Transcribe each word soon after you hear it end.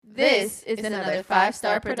This is another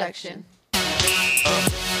 5-star production.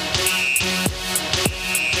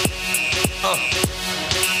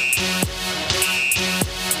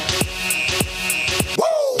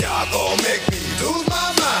 Y'all gon' make me lose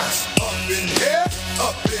my mind. Up in here,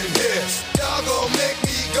 up in here. Y'all gon' make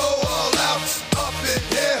me go all out. Up in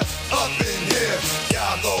here, up in here.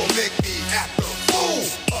 Y'all gon' make me act a fool.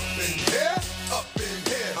 Up in here, up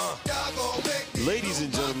in here. Y'all gon' make me. Ladies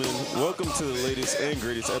and gentlemen, welcome to the latest and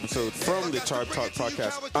greatest episode from the Chart Talk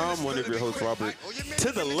Podcast. I'm one of your hosts, Robert.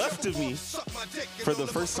 To the left of me, for the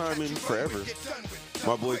first time in forever,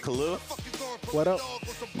 my boy Khalil. What up?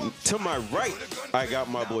 To my right, I got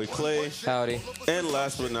my boy Clay. Howdy. And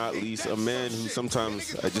last but not least, a man who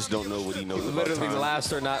sometimes I just don't know what he knows about Literally time.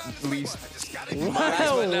 last or not least.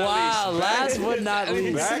 Wow, last but not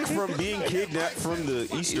least. Back from being kidnapped from the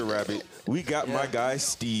Easter rabbit, we got my guy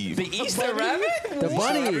Steve. The Easter rabbit? The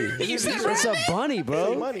bunny. It's a bunny,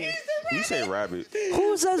 bro. Money. We say rabbit.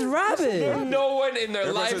 Who says rabbit? No one in their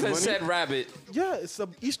Everyone life says has bunny? said rabbit. Yeah, it's a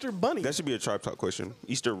Easter bunny. That should be a Tribe Talk question.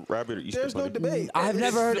 Easter rabbit or Easter There's no bunny? debate. I've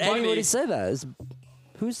never heard the bunny. anybody say that.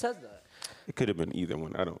 Who said that? It could have been either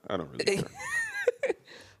one. I don't really care.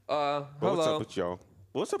 But what's up Hello. with y'all?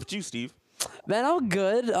 What's up with you, Steve? Man, I'm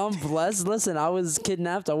good. I'm blessed. Listen, I was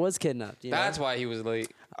kidnapped. You know? That's why he was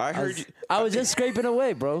late. I heard you. I was just scraping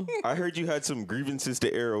away, bro. I heard you had some grievances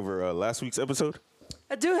to air over last week's episode.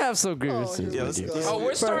 I do have some grievances. Yeah, with you. Oh,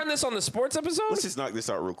 we're starting this on the sports episode? Let's just knock this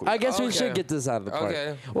out real quick. I guess we Okay. should get this out of the park.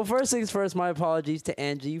 Okay. Well, first things first, my apologies to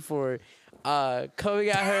Angie for coming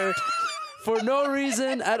at her for no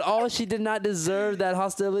reason at all. She did not deserve that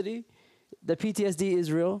hostility. The PTSD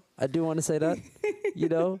is real. I do want to say that, you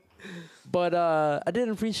know. But I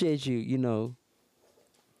didn't appreciate you, you know,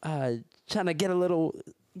 trying to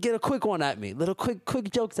get a quick one at me, little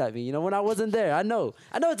quick jokes at me, you know, when I wasn't there. I know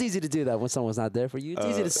it's easy to do that when someone's not there for you. It's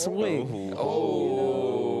easy to swing.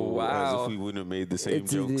 Oh, As wow. if we wouldn't have made the same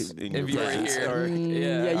It's jokes easy. in If your you were presence. here.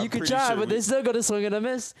 Yeah, I'm you could pretty try, sure but we- they still go to swing and a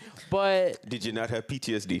miss. But Did you not have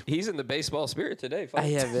PTSD? He's in the baseball spirit today, folks. I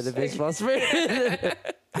have been a baseball spirit.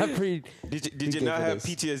 I'm pretty. Did you not for have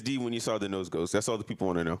this. PTSD when you saw the nose ghost? That's all the people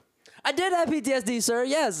want to know. I did have PTSD, sir.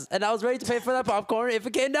 Yes, and I was ready to pay for that popcorn if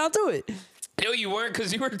it came down to it. No, you weren't,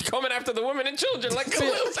 because you were coming after the women and children like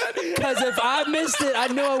Khalil said. Because if I missed it, I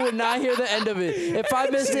knew I would not hear the end of it. If I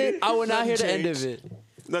missed it, I would not hear the end of it.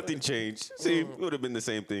 Nothing changed. See, it would have been the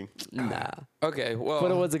same thing. Nah, Okay, but it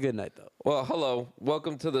well, was a good night though. hello.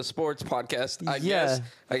 Welcome to the sports podcast. I Yeah.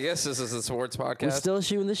 guess this is a sports We're podcast. still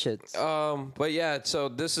shooting the shits. But yeah, so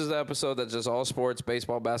this is the episode that's just all sports,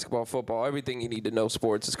 baseball, basketball, football, everything you need to know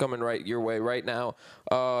sports is coming right your way right now.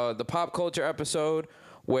 The pop culture episode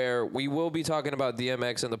where we will be talking about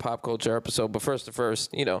DMX in the pop culture episode. But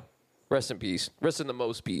first, you know, rest in peace. Rest in the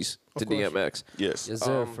most peace to DMX. Yes. Yes,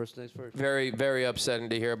 sir. First things first. Very, very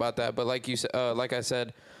upsetting to hear about that. But like you said, like I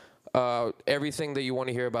said, everything that you want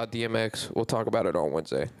to hear about DMX, we'll talk about it on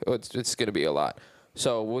Wednesday. It's going to be a lot.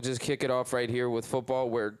 So we'll just kick it off right here with football,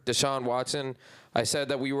 where Deshaun Watson. I said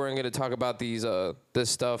that we weren't going to talk about these this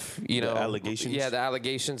stuff, you know, allegations? Yeah, the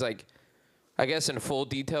allegations, like I guess in full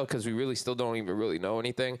detail, because we really still don't even really know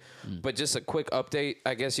anything. But just a quick update,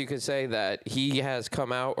 I guess you could say that he has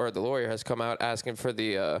come out, or the lawyer has come out, asking for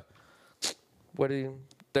the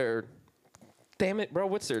damn it, bro,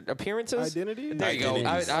 what's their appearances? Identity? There you go.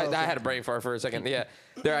 Identities. I had a brain fart for a second. Yeah,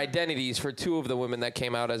 their identities for two of the women that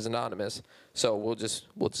came out as anonymous. So we'll just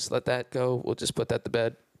let that go. We'll just put that to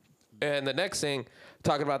bed. And the next thing,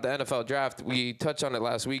 talking about the NFL draft, we touched on it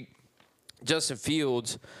last week. Justin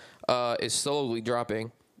Fields is slowly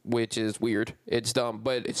dropping, which is weird. It's dumb.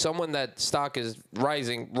 But it's someone that stock is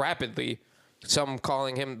rising rapidly. Some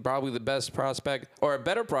calling him probably the best prospect or a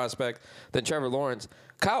better prospect than Trevor Lawrence.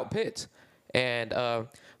 Kyle Pitts. And to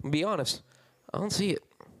be honest, I don't see it.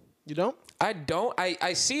 You don't? I don't.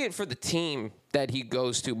 I see it for the team that he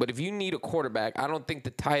goes to. But if you need a quarterback, I don't think the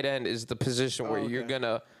tight end is the position where you're going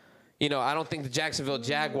to, you know, I don't think the Jacksonville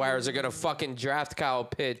Jaguars are going to fucking draft Kyle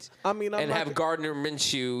Pitts and have Gardner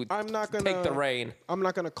Minshew take the reign. I'm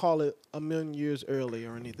not gonna call it a million years early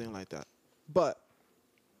or anything like that. But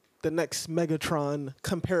the next Megatron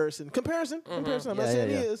comparison. I'm not saying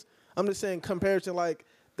he is. I'm just saying comparison. Like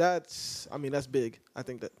that's big. I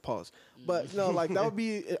think that pause. But no, like that would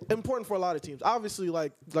be important for a lot of teams. Obviously,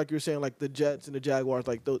 like you're saying, like the Jets and the Jaguars.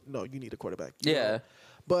 Like no, you need a quarterback. you Yeah. know?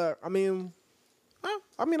 But I mean,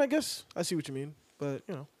 I guess I see what you mean. But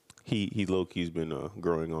you know. He low key's been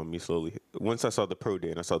growing on me slowly. Once I saw the pro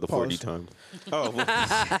day and I saw the 40 times. Oh, well,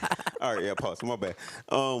 all right, yeah, pause. My bad.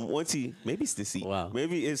 Once maybe it's the seat. Wow.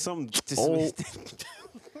 Maybe it's some. Oh.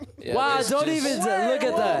 Yeah, Wow, it's don't just- even look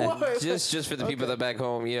at that. Just for the people that back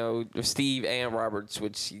home, Steve and Robert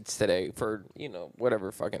switched seats today for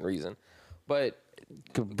whatever fucking reason, but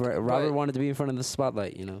Robert wanted to be in front of the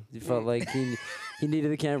spotlight. He felt like he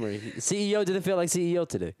needed the camera. CEO didn't feel like CEO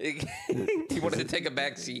today. he wanted to take a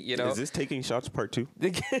back seat. Is this taking shots part 2?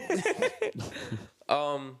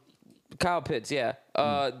 Kyle Pitts, yeah.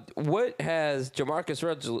 What has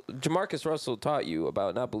Jamarcus Russell taught you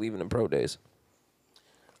about not believing in pro days?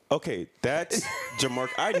 Okay, that's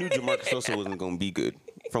I knew Jamarcus Russell wasn't going to be good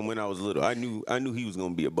from when I was little. I knew he was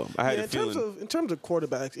going to be a bum. I had a feeling. In terms of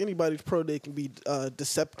quarterbacks, anybody's pro day can be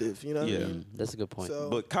deceptive. You know. Yeah. What I mean? That's a good point. So,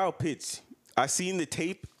 But Kyle Pitts, I seen the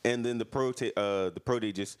tape, and then the pro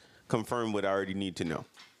day just confirmed what I already need to know.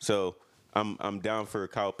 So I'm down for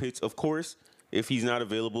Kyle Pitts. Of course, if he's not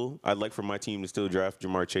available, I'd like for my team to still draft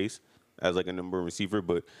Jamar Chase as like a number one receiver.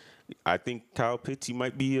 But I think Kyle Pitts, he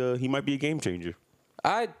might be a game changer.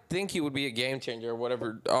 I think he would be a game changer or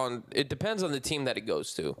whatever. It depends on the team that he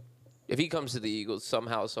goes to. If he comes to the Eagles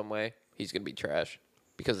somehow, some way, he's gonna be trash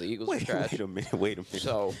because the Eagles are trash. Wait a minute.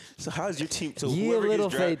 So how's your team? So Ye whoever little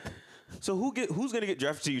gets drafted, faith. so who's gonna get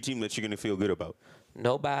drafted to your team that you're gonna feel good about?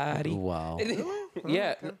 nobody. Wow.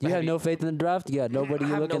 Yeah. You have no faith in the draft? You got nobody I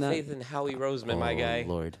you're have looking no at? faith in Howie Roseman, my guy.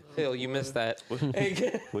 Lord. Phil, you missed that.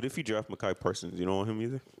 What if you draft Mekhi Parsons? You don't want him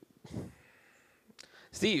either.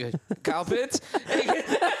 Steve, Kyle Pitts.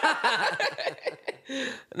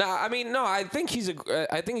 I think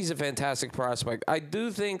he's a fantastic prospect. I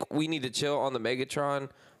do think we need to chill on the Megatron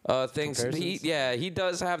things. Comparisons? He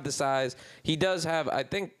does have the size. He does have. I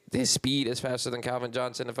think his speed is faster than Calvin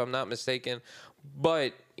Johnson, if I'm not mistaken.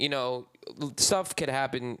 But stuff could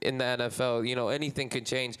happen in the NFL. Anything can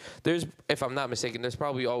change. If I'm not mistaken, there's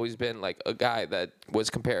probably always been like a guy that was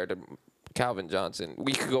compared to Calvin Johnson.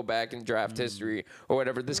 We could go back and draft history or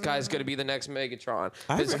whatever. This guy's going to be the next Megatron.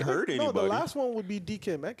 I haven't heard no, anybody. the last one would be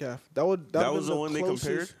DK Metcalf. That was the one they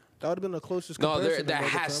compared? That would have been the closest. No, comparison there to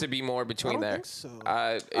has Megatron. to be more between I don't there. think so.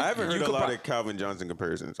 I haven't heard a lot of Calvin Johnson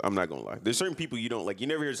comparisons. I'm not gonna lie. There's certain people you don't like. You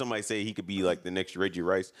never hear somebody say he could be like the next Reggie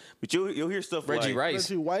Rice, but you'll hear stuff Reggie like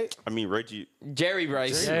Rice. Reggie White. I mean Reggie. Jerry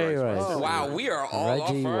Rice. Jerry Rice. Oh. Wow, we are all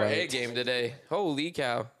Reggie off our A White. game today. Holy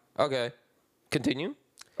cow. Okay. Continue.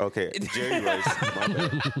 Okay, Jerry Rice. My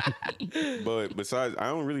bad. But besides, I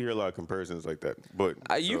don't really hear a lot of comparisons like that. But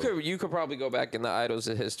You could probably go back in the idols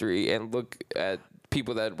of history and look at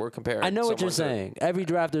people that were comparing. I know what you're someone to- saying. Every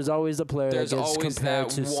draft, there's always a player that There's gets always compared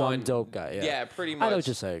that to some one. dope guy. Yeah, pretty I know what much.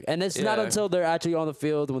 you're saying. And it's not Yeah. until they're actually on the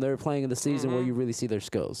field when they're playing in the season where you really see their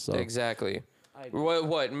skills. So Exactly.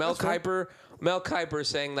 What? Mel Kiper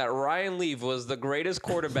saying that Ryan Leaf was the greatest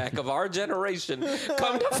quarterback of our generation.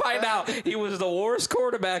 Come to find out, he was the worst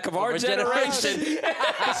quarterback of our generation.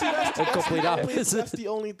 the complete opposite. That's the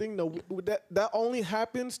only thing though. That only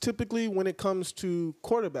happens typically when it comes to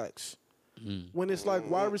quarterbacks. When it's like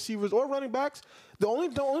wide receivers or running backs, the only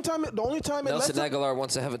time it Nelson lets them, Aguilar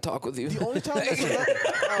wants to have a talk with you. the only time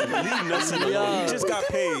leave Nelson alone. He just got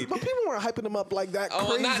paid. But people weren't hyping him up like that. Oh,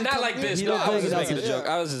 crazy not coming like in. this. You No, don't I was think just making a Nelson- joke.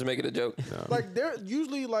 I was just making a joke. Like they're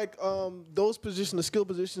usually like those positions, the skill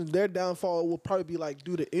positions. Their downfall will probably be like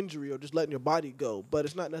due to injury or just letting your body go. But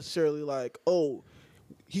it's not necessarily like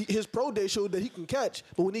his pro day showed that he can catch,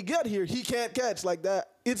 but when he get here, he can't catch like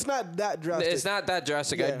that. It's not that drastic. It's not that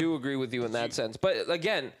drastic. I Yeah. do agree with you in that sense. But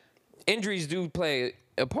again, injuries do play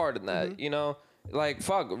a part in that. Like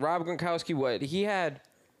Rob Gronkowski. He had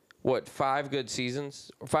 5 good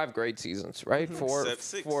seasons, or 5 great seasons, right? Four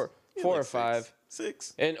or 5.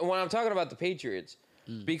 6. And when I'm talking about the Patriots,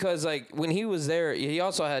 because like when he was there, he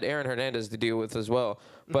also had Aaron Hernandez to deal with as well.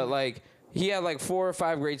 But like he had like 4 or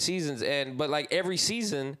 5 great seasons, but like every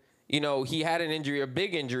season, he had an injury, a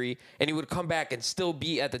big injury, and he would come back and still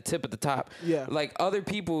be at the tip of the top. Yeah. Like other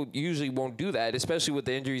people usually won't do that, especially with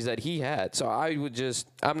the injuries that he had. So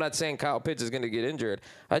I'm not saying Kyle Pitts is going to get injured.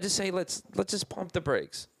 I just say let's just pump the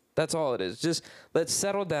brakes. That's all it is. Just let's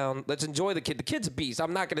settle down. Let's enjoy the kid. The kid's a beast.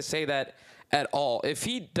 I'm not going to say that at all. If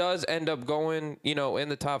he does end up going, in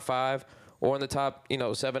the top 5 or in the top,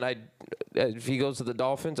 7, if he goes to the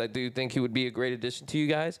Dolphins, I do think he would be a great addition to you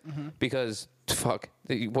guys because all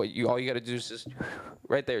you got to do is just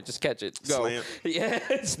right there, just catch it, go. Slam. Yeah,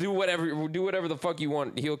 just do whatever the fuck you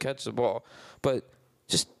want. He'll catch the ball, but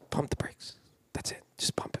just pump the brakes. That's it.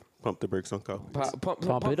 Just pump him. Pump the brakes on Kyle.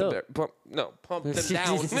 Pump it up. Pump them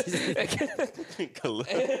down.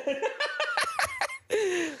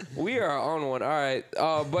 We are on one. All right.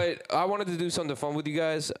 But I wanted to do something fun with you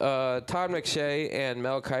guys. Todd McShay and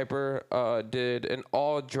Mel Kiper did an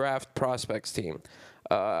all-draft prospects team.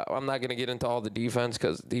 I'm not going to get into all the defense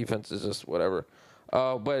because defense is just whatever.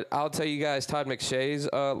 But I'll tell you guys Todd McShay's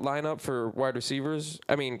lineup for wide receivers.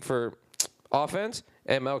 I mean, for offense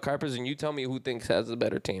and Mel Kiper's, and you tell me who thinks has the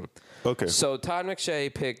better team. Okay. So Todd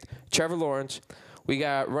McShay picked Trevor Lawrence. We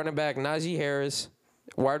got running back Najee Harris,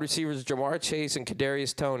 wide receivers Jamar Chase and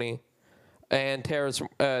Kadarius Toney, and Terrace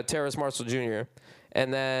Marshall Jr.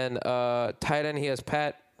 And then tight end he has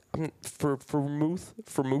Pat Vermouth.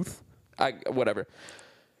 Whatever.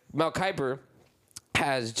 Mel Kiper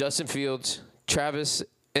has Justin Fields, Travis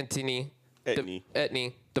Etienne,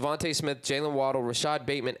 Devontae Smith, Jalen Waddle, Rashad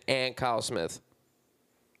Bateman, and Kyle Smith.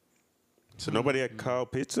 So nobody had Kyle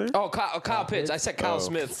Pitts there? Oh, Kyle Pitts. I said Kyle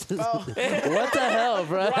Smith. What the hell,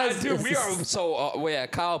 bro? Right, dude, we are so yeah,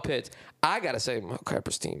 Kyle Pitts. I gotta say, Mel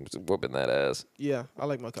Kiper's team is whooping that ass. Yeah, I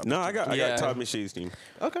like my. No, I got Yeah. Todd McShay's team.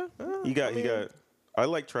 Okay. He got. I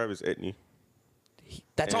like Travis Etienne.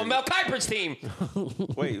 That's on Mel Kiper's team.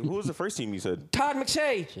 Wait, who was the first team you said? Todd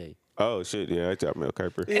McShay. Shit. Oh shit, yeah, I got Mel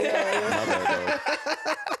Kiper.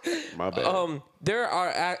 My bad. There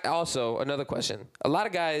are also another question. A lot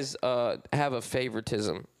of guys have a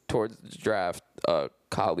favoritism towards the draft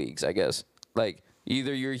colleagues, I guess. Like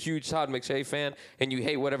either you're a huge Todd McShay fan and you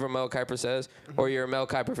hate whatever Mel Kiper says, or you're a Mel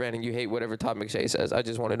Kiper fan and you hate whatever Todd McShay says. I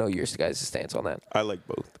just want to know your guys' stance on that. I like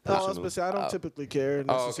both. I was personally. gonna say I don't typically care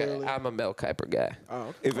Oh, okay. necessarily. I'm a Mel Kiper guy. Oh,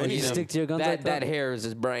 okay. If You anything, stick to your guns like That hair is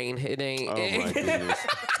his brain. It ain't. oh my goodness.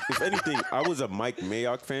 If anything, I was a Mike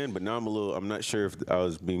Mayock fan, but now I'm not sure if I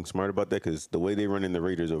was being smart about that because the way they run in the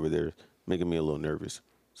Raiders over there is making me a little nervous.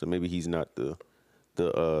 So maybe he's not the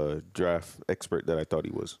draft expert that I thought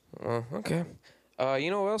he was. Okay.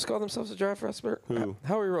 You know who else called themselves a draft expert? Who?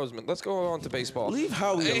 Howie Roseman. Let's go on to baseball. Leave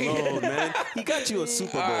Howie alone, man. He got you a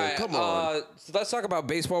Super Bowl. All right, Come on. So let's talk about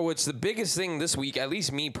baseball, which the biggest thing this week, at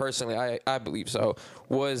least me personally, I believe so,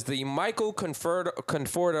 was the Michael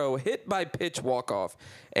Conforto hit by pitch walk-off.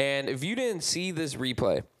 And if you didn't see this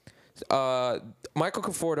replay, Michael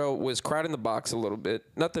Conforto was crowding the box a little bit.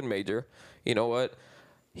 Nothing major. You know what?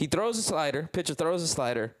 He throws a slider. Pitcher throws a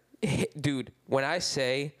slider. Dude, when I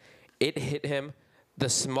say it hit him the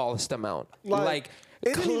smallest amount. Like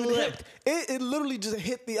it didn't even clipped. hit. It literally just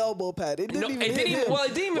hit the elbow pad. It didn't even hit him. Well,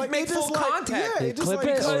 it didn't even Like, make it just full like- contact. Yeah, it just clip like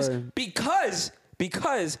it,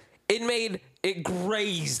 because it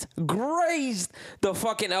grazed the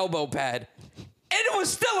fucking elbow pad, and it was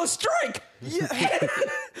still a strike. Yeah.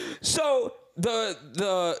 So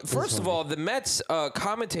the first of all, the Mets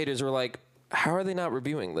commentators were like, how are they not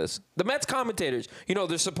reviewing this? The Mets commentators,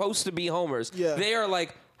 they're supposed to be homers. Yeah. They are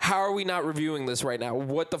like, how are we not reviewing this right now?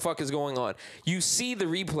 What the fuck is going on? You see the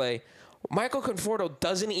replay. Michael Conforto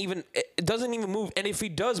doesn't even move, and if he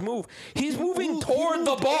does move, he's moving toward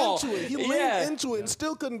the moved ball. into it. He leaned into it and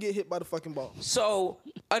still couldn't get hit by the fucking ball. So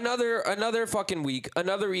another fucking week,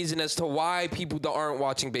 another reason as to why people aren't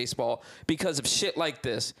watching baseball because of shit like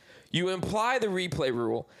this. You imply the replay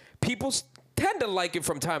rule. People tend to like it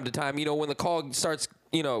from time to time. When the call starts,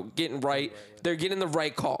 getting right, they're getting the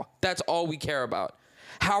right call. That's all we care about.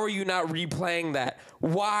 How are you not replaying that?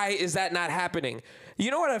 Why is that not happening?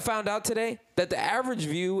 You know what I found out today? That the average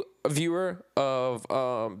viewer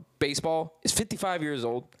of baseball is 55 years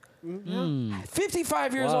old.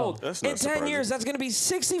 55 years Wow. old. That's In not 10 surprising. years, that's going to be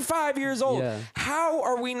 65 years old. Yeah. How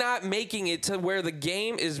are we not making it to where the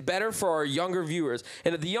game is better for our younger viewers?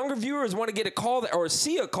 And if the younger viewers want to get a call or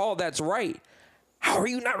see a call that's right, how are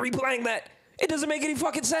you not replaying that? It doesn't make any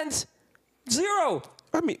fucking sense. Zero.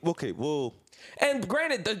 I mean, okay, well, And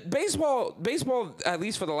granted, the baseball, at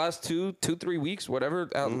least for the last 3 weeks, whatever,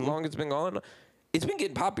 how long it's been gone, it's been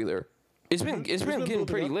getting popular. It's been getting building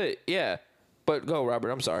pretty up. lit. Yeah. But go,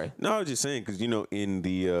 Robert. I'm sorry. no, I was just saying because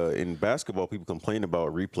in basketball, people complain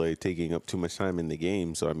about replay taking up too much time in the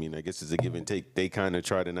game. So I mean, I guess it's a give and take. They kind of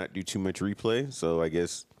try to not do too much replay. So I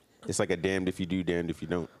guess it's like a damned if you do, damned if you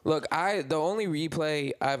don't. Look, the only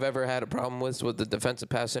replay I've ever had a problem with was the defensive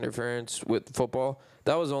pass interference with football.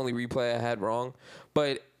 That was the only replay I had wrong.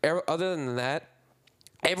 But other than that,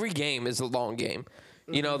 every game is a long game.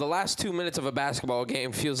 The last 2 minutes of a basketball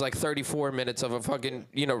game feels like 34 minutes of a fucking,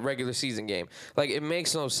 regular season game. Like, it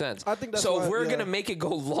makes no sense. I think that's so why- if we're yeah. going to make it go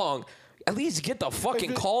long, at least get the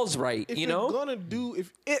fucking calls right, If you you're know? gonna do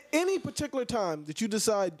if at any particular time that you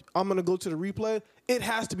decide I'm gonna go to the replay, it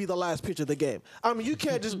has to be the last pitch of the game. I mean, you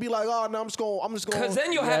can't just be like, oh no, I'm just going. Because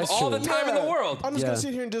then you'll have That's all the true. time in the world. I'm just Yeah. gonna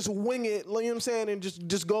sit here and just wing it. You know what I'm saying? And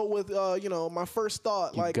just go with my first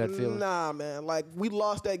thought. Your Like, gut feeling. nah, man. Like, we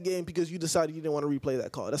lost that game because you decided you didn't want to replay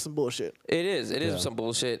that call. That's some bullshit. It is Yeah. some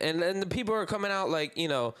bullshit. And the people are coming out like,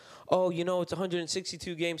 oh, you know, it's a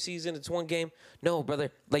 162 game season. It's one game. No,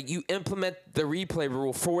 brother. Like, you implement the replay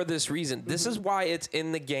rule for this reason. This is why it's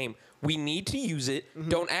in the game. We need to use it.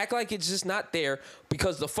 Don't act like it's just not there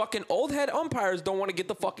because the fucking old head umpires don't want to get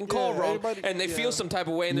the fucking call wrong, and they feel some type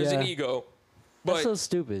of way, and there's an ego. But That's so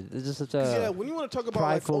stupid. It's just such Yeah, a when you want to talk about like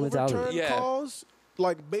prideful mentality. overturned Yeah. calls,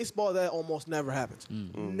 like baseball, that almost never happens.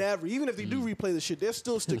 Never. Even if they do replay the shit, they'll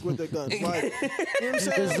still stick with their guns. Like, you know what I'm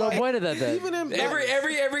saying? There's no Like, point of that then. Even in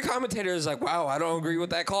every commentator is like, wow, I don't agree with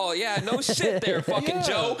that call. Yeah, no shit there, fucking Yeah.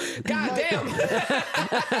 Joe. God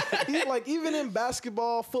damn. like even in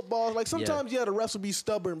basketball, football, like sometimes the refs will be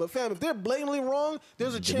stubborn, but fam, if they're blatantly wrong,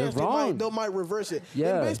 there's a chance wrong. they might reverse it.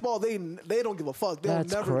 Yeah. In baseball, they don't give a fuck. They'll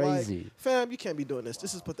That's never crazy. like, fam, you can't be doing this.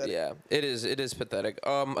 This is pathetic. Yeah, it is pathetic.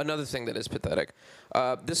 Another thing that is pathetic.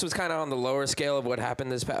 This was kind of on the lower scale of what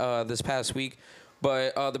happened this past week,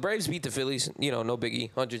 but the Braves beat the Phillies. You know, no biggie.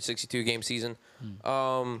 162 game season.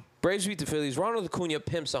 Braves beat the Phillies. Ronald Acuna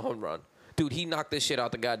pimps a home run. Dude, he knocked this shit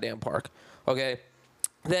out the goddamn park. Okay.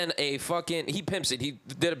 Then he pimps it. He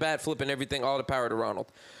did a bat flip and everything. All the power to Ronald.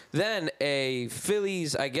 Then a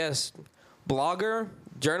Phillies, I guess, blogger,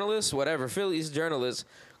 journalist, whatever, Phillies journalist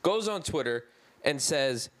goes on Twitter and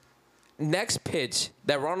says, next pitch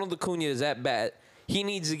that Ronald Acuna is at bat, he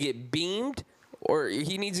needs to get beamed or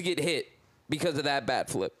he needs to get hit because of that bat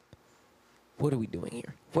flip. What are we doing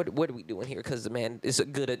here? What are we doing here? Because the man is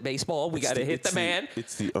good at baseball. We got to hit the man.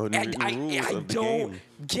 It's the unwritten rules I of the don't game.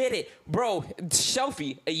 get it. Bro,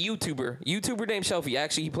 Shelfie, a YouTuber named Shelfie.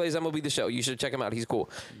 Actually, he plays MLB The Show. You should check him out. He's cool.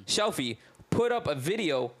 Shelfie put up a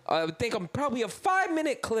video, I think probably a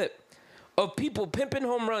 5-minute clip of people pimping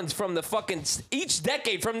home runs from the fucking each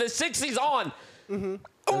decade from the 60s on. Who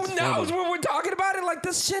knows when we're talking about it? Like,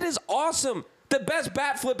 this shit is awesome. The best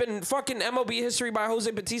bat flip in fucking MLB history by Jose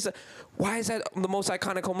Bautista. Why is that the most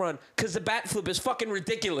iconic home run? Because the bat flip is fucking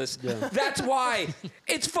ridiculous. That's why.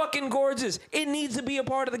 It's fucking gorgeous. It needs to be a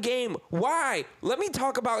part of the game. Why? Let me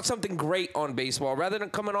talk about something great on baseball rather than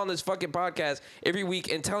coming on this fucking podcast every week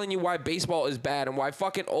and telling you why baseball is bad and why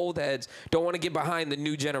fucking old heads don't want to get behind the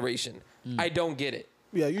new generation. I don't get it.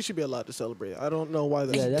 Yeah, you should be allowed to celebrate. I don't know why.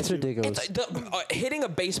 Yeah, that's ridiculous. Hitting a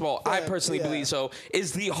baseball, I personally believe so,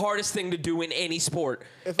 is the hardest thing to do in any sport.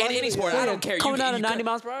 If In I- any sport, yeah. I don't care. Coming out at 90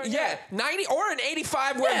 miles per hour? Yeah, 90 or an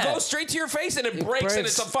 85 where it goes straight to your face and it breaks and breaks.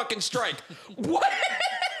 it's a fucking strike. What?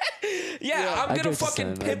 Yeah, I'm I gonna get what you're fucking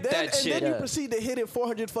saying, pimp Then, that and shit. then you proceed to hit it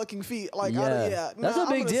 400 fucking feet. Like, Yeah. That's a I'm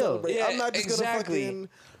big gonna deal. celebrate. Yeah, I'm not just exactly. gonna fucking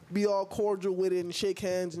be all cordial with it and shake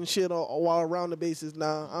hands and shit while around the bases.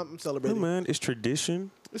 Nah, I'm No, celebrating. man, it's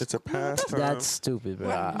tradition. It's a pastime. That's stupid, bro.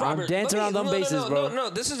 I'm Robert, dancing let around me- them no, bases, no, bro. No,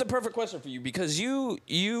 this is a perfect question for you because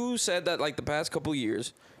you said that like the past couple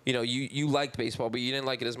years, you know, you liked baseball, but you didn't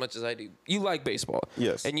like it as much as I do. You like baseball.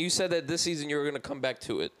 Yes. And you said that this season you were going to come back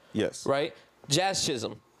to it. Yes. Right? Jazz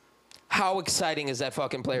Chisholm. How exciting is that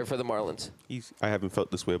fucking player for the Marlins? I haven't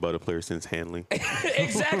felt this way about a player since Hanley.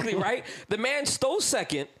 Exactly, right? The man stole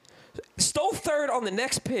second, stole third on the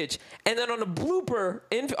next pitch, and then on a blooper,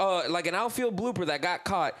 like an outfield blooper that got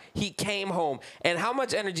caught, he came home. And how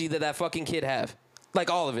much energy did that fucking kid have? Like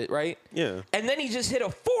all of it, right? Yeah. And then he just hit a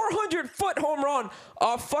 400-foot home run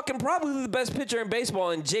off fucking probably the best pitcher in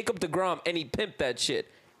baseball in Jacob deGrom, and he pimped that shit.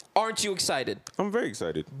 Aren't you excited? I'm very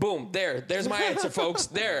excited. Boom. There's my answer, folks.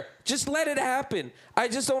 There. Just let it happen. I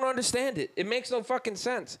just don't understand it. It makes no fucking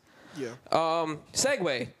sense. Yeah.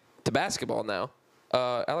 Segue to basketball now.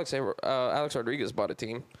 Alex Rodriguez bought a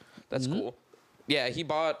team. That's cool. Yeah, he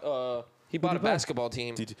bought a basketball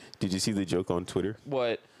team. Did you see the joke on Twitter?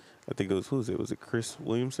 What? I think it was, who was it? Was it Chris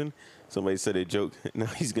Williamson? Somebody said a joke. Now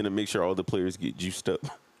he's going to make sure all the players get juiced up.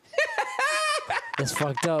 That's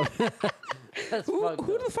fucked up. That's Who fucked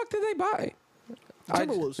the up. fuck did they buy?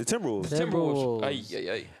 Timberwolves. The Timberwolves. Timberwolves.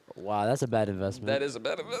 Ay. Wow, that's a bad investment. That is a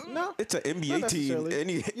better investment. No. It's an NBA Not team.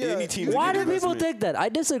 necessarily. Any team. Why do do people think that? I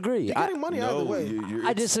disagree. You're getting money either way.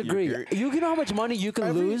 I disagree. You know how much money you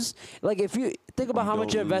can lose? Like, if you think about how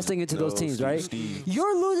much you're investing into those teams, right?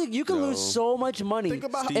 You're losing. You can lose so much money Think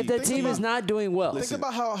about if the think team is about- not doing well. Think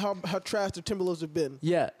about how trash the Timberwolves have been.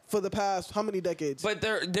 Yeah. For the past how many decades? But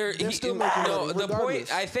they're still making no. money, The point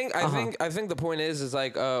regardless. I think the point is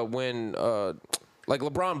like when like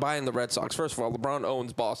LeBron buying the Red Sox. First of all, LeBron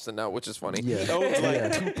owns Boston now, which is funny. Yeah. Oh, it's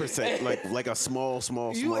like 2%, like a small.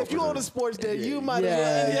 if you own a sports day, you might Yeah,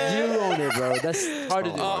 as well. you own it, bro. That's hard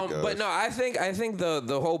to do. gosh. But no, I think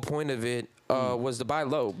the whole point of it was to buy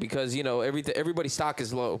low because everybody's stock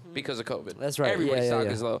is low because of COVID. That's right. Everybody's Yeah, stock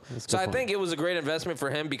yeah. is low. That's a So good I point. think it was a great investment for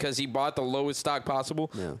him because he bought the lowest stock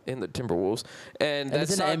possible Yeah. in the Timberwolves, and And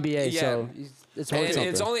it's in the stock- NBA, yeah. so it's worth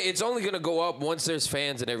And something. it's only gonna go up once there's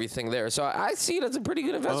fans and everything there. So I see it as a pretty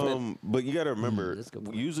good investment. But you got to remember, that's a good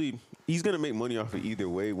point. usually he's going to make money off it either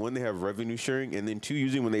way. One, they have revenue sharing, and then two,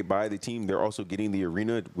 usually when they buy the team, they're also getting the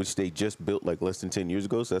arena, which they just built like less than 10 years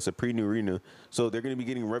ago. So that's a pretty new arena. So they're going to be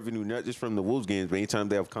getting revenue not just from the Wolves games, but anytime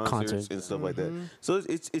they have concerts and stuff like that. So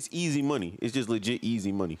it's easy money. It's just legit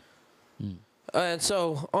easy money. And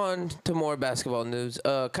so on to more basketball news.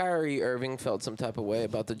 Kyrie Irving felt some type of way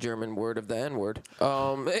about the German word of the N word.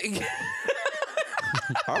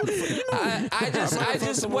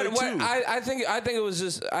 I think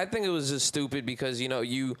it was just stupid because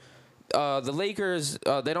the Lakers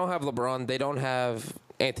they don't have LeBron, they don't have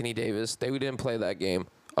Anthony Davis. They didn't play that game.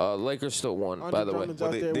 Lakers still won, Andre by the way. Drummond's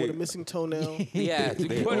out Well, there they- with a missing toenail. Yeah,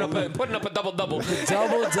 putting up a double. double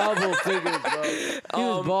figures, bro. He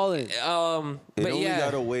was balling. It But only yeah.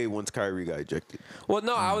 got away once Kyrie got ejected. Well,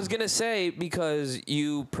 no, I was gonna say because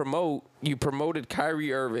you promoted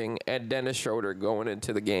Kyrie Irving and Dennis Schroeder going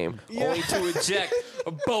into the game, only to eject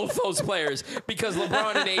both those players because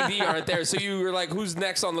LeBron and AD aren't there. So you were like, "Who's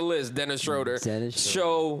next on the list?" Dennis Schroeder.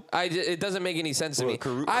 It doesn't make any sense to me. I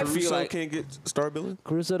feel Caruso like can't get star billing.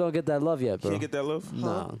 Caruso don't get that love yet, bro. Can't get that love.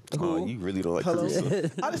 No. Oh, you really don't like Hello? Caruso.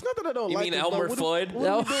 It's not that I don't you like mean him, Elmer but Fudd. What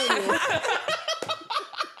are we doing here?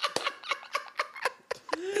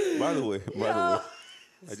 By the way,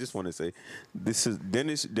 I just want to say, this is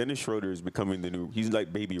Dennis Schroeder is becoming the new. He's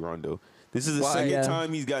like baby Rondo. This is the Why? second Yeah.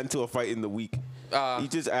 time he's gotten into a fight in the week. He's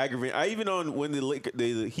just aggravating. I even on when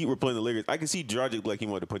the Heat were playing the Lakers, I could see Dragic like he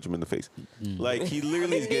wanted to punch him in the face. Like he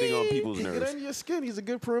literally is getting on people's He get nerves. under your skin. He's a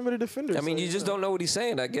good perimeter defender. I mean, so, you just don't know what he's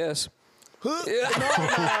saying, I guess. Huh? No,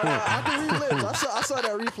 I can relive. I saw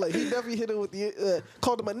that replay. He definitely hit him with the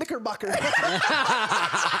called him a knickerbocker. And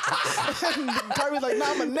Kyrie was like, "Nah,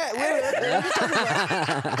 I'm a net." What are you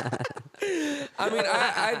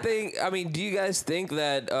talking about? I mean, do you guys think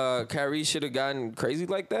that Kyrie should have gotten crazy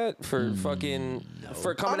like that for for coming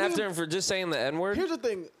I mean, after him for just saying the N word? Here's the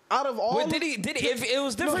thing. Out of all, Did he? If it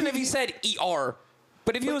was different if he said ER,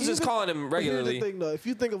 but if he was just calling him regularly. Here's the thing, though. If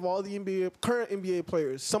you think of all the current NBA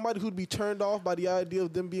players, somebody who'd be turned off by the idea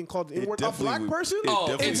of them being called the N-word, a definitely black would- person, it Oh,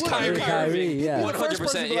 definitely it's would. Kyrie Kyrie, Irving. yeah.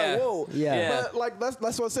 100%. Like, Yeah. whoa. Yeah. But like that's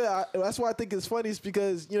what I said. That's why I think it's funny is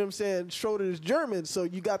because you know what I'm saying. Schroeder is German, so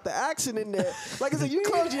you got the accent in there. Like I said, you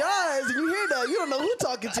close your eyes and you hear that, you don't know who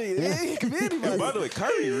talking to you. It could be And anybody. by the way,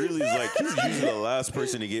 Kyrie really is like he's usually the last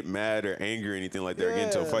person to get mad or angry or anything like that or get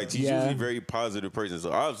into a fight. He's Yeah. usually a very positive person.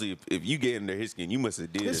 So obviously, if you get into his skin, you must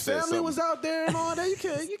have did His or said family something. was out there and all that. You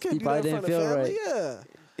can't He do that probably in front didn't of feel family. right.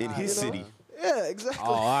 Yeah. in his You know? city. Yeah, exactly.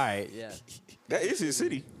 Oh, all right. Yeah. That is his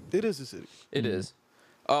city. It is a city. It is.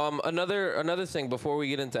 Another thing before we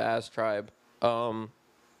get into Ask Tribe,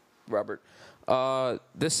 Robert,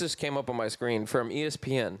 this just came up on my screen from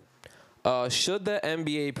ESPN. Should the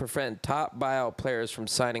NBA prevent top buyout players from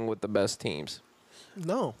signing with the best teams?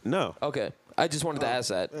 No. No. Okay, I just wanted to ask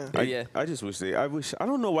that. Yeah. I just wish I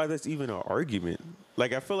don't know why that's even an argument.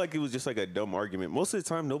 Like, I feel like it was just like a dumb argument. Most of the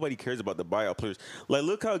time, nobody cares about the buyout players. Like,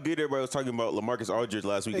 look how good everybody was talking about LaMarcus Aldridge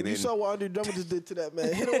last week. And you then- saw what Andre Drummond just did to that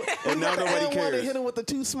man. Hit him with, And now nobody cares. And hit him with the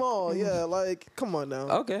too small. Yeah, like, come on now.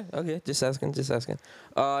 Okay. Just asking.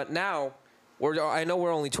 Now, I know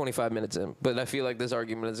we're only 25 minutes in, but I feel like this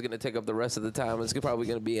argument is going to take up the rest of the time. It's probably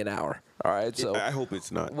going to be an hour. All right. So I hope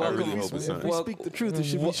it's not. I Welcome. really hope it's If not. we speak the truth, it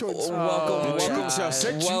should be short and sweet. welcome. The truth shall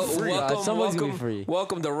set you free. Someone's gonna be free.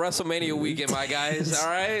 Welcome to WrestleMania weekend, my guys. All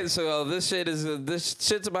right. So this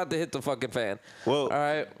shit's about to hit the fucking fan. Well, All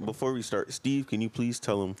right. before we start, Steve, can you please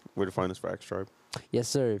tell them where to find us for Axe Tribe? Yes,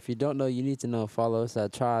 sir. If you don't know, you need to know. Follow us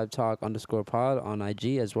at Tribe Talk _pod on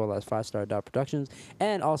IG, as well as 5 Star Productions,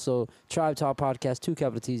 and also Tribe Talk Podcast, 2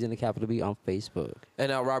 capital T's and a capital B on Facebook. And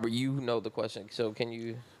now, Robert, you know the question, so can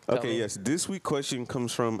you? Tell Okay, me? yes. This week question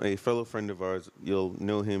comes from a fellow friend of ours. You'll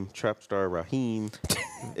know him, Trap Star Raheem,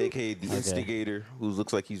 a.k.a. the Instigator, who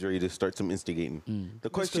looks like he's ready to start some instigating. The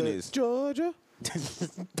question is, Georgia.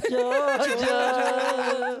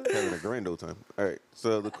 having a grand old time. All right,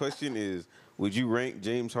 so the question is, would you rank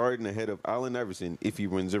James Harden ahead of Allen Iverson if he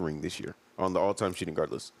wins a ring this year on the all-time shooting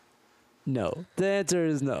guard list? No. The answer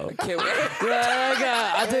is no. Can we-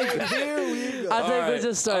 I think Here we go. I think All we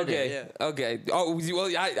just started. Okay. Yeah. Okay. Oh,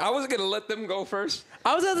 well, I wasn't gonna let them go first.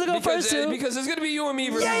 I was going to go Because, first too. because it's gonna be you and me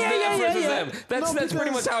versus, yeah, versus yeah. them. That's No, pretty much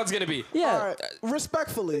because- how it's gonna be. Yeah. All right,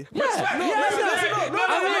 respectfully. Yeah. No, Yeah, listen, no, listen, no, no,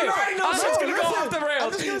 I no, mean, no, no, no, I'm it's just gonna go off the rails.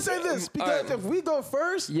 I'm just gonna say this because All right. if we go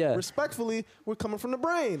first, Yeah. respectfully, we're coming from the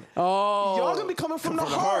brain. Oh. Y'all gonna be coming from the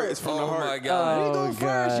From the heart. heart. It's from the Oh heart. my god. we Oh, go first.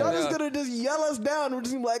 God. Y'all just Yeah. gonna just yell us down. We're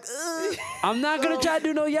just gonna be like, I'm not going to try to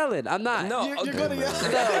do no yelling. I'm not. No, you're okay. gonna yell.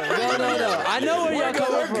 No. I know where y'all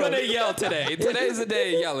coming We're from. gonna yell today. Today's the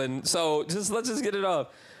day of yelling. So let's just get it off.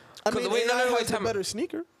 I mean, Wait, no, AI wait, has the time out. better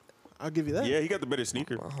sneaker. I'll give you that. Yeah, he got the better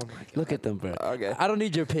sneaker. Look at them, bro. Okay. I don't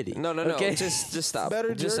need your pity. No. Okay? Just stop.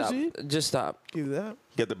 Better just jersey? Stop. Just stop. Give you that.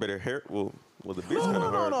 He got the better hair. Well, the beard's kind of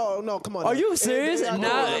hard. No. Come on. Are now. you serious? AI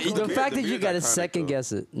Nah, cool. the beard- fact the that you beard's got to iconic, second though.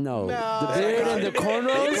 guess it. No. Nah. The beard and the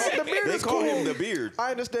cornrows? The beard They is call cool. him the beard.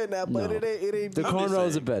 I understand that, but No. it ain't. The I'm just cornrows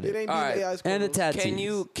are saying. better. It ain't All right. AI's And the cornrows. tattoos. Can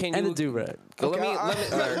you And the do-rag. Let me.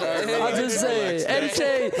 I'm just saying. Eddie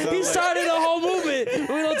Shea, he started a whole movement.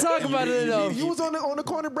 We don't talk about it enough. You was on the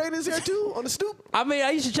corner braiding his hair too, on the stoop. I mean,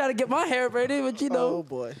 I used to try to get my hair braided, but you Oh know.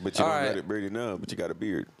 boy. But you All don't right. got it braided now, but you got a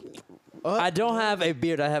beard. I don't have a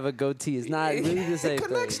beard. I have a goatee. It's not really the same It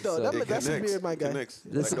connects thing. though. so- That's a beard, my guy. Connects.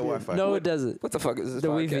 This- Like the Wi-Fi. No, it doesn't. What the fuck is this The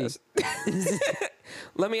podcast? Wi-Fi.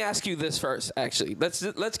 Let me ask you this first. Actually,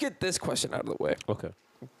 let's get this question out of the way. Okay.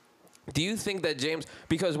 Do you think that James?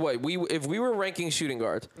 Because if we were ranking shooting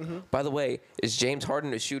guards, by the way, is James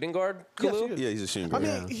Harden a shooting guard? Yes, Khalil? he is. Yeah, he's a shooting I guard.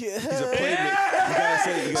 mean, He's a playmaker. You gotta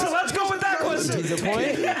say. You gotta, let's go with that question. He's a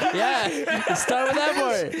point? Yeah. Let's start with that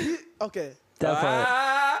part. okay. That part.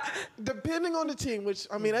 Ah, Depending on the team, which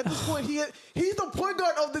I mean, at this point, he's the point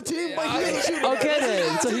guard of the team, but he ain't a shooting guard. Okay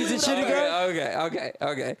then. So he's a shooting guard?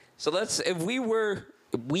 okay. So if we were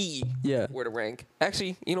to rank.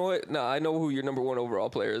 Actually, you know what? No, I know who your number one overall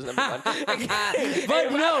player is. Never mind.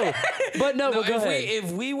 But no. But go ahead.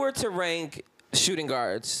 If we were to rank shooting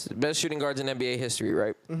guards, best shooting guards in NBA history,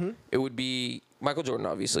 right? It would be Michael Jordan,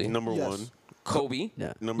 obviously. number Yes. one, Kobe,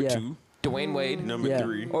 Yeah. number Yeah. two, Dwayne Wade, number Yeah.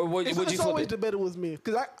 three. or would you It's flip always it? debated with me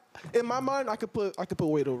because in my mind, I could put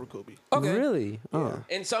Wade over Kobe. Okay. Really? Oh.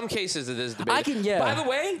 In some cases, it is debated. I can- yeah. By the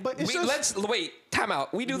way, But it's just- let's wait. Time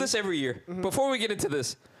out. We do this every year. Before we get into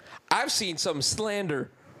this, I've seen some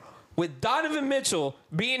slander with Donovan Mitchell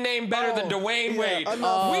being named better than Dwayne yeah, Wade.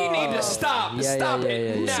 enough. We need to stop. Yeah, Stop yeah,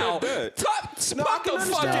 it yeah, yeah. now. Who said that? Stop the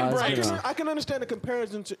fucking Nah, brakes. it's been I can understand the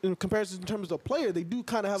comparison in terms of player. They do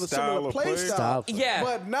kind of have a Style similar of play play? style. Stop. Yeah,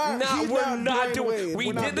 But not- he's we're not not Dwayne doing. Wade. We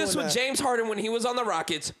We're not did this doing with that. James Harden when he was on the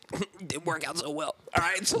Rockets. Didn't work out so well. All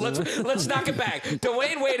right, so let's knock it back.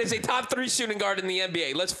 Dwayne Wade is a top 3 shooting guard in the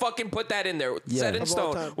NBA. Let's fucking put that in there. Yeah. Set in Of all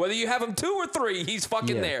stone. time. Whether you have him 2 or 3, he's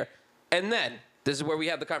fucking Yeah. there. And then this is where we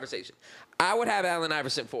have the conversation. I would have Allen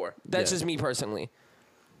Iverson 4. That's Yeah. just me personally.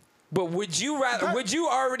 But would you rather? Would you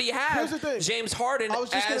already Here's the have thing. James Harden I was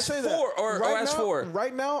just gonna as say 4 that. or as now, 4?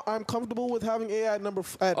 Right now, I'm comfortable with having AI at number.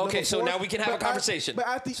 At Okay, number so 4, now we can have a but conversation. But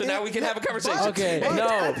at the So end, now we can have a conversation. Okay, but no.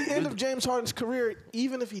 At the end of James Harden's career,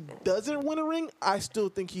 even if he doesn't win a ring, I still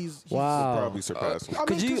think he's Wow. Probably surpass him. I Could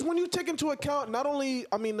mean, you- because when you take into account, not only,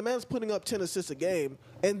 I mean, the man's putting up 10 assists a game,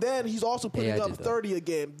 and then he's also putting Yeah, I up did that. 30 a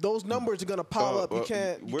game. Those numbers are gonna pile up. You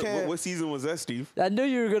can't. What season was that, Steve? I knew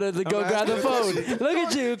you were gonna go grab the phone. Look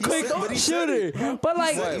at you, quick shooter. But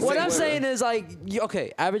like, what I'm saying is like,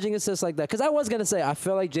 okay, averaging assists like that. Because I was gonna say, I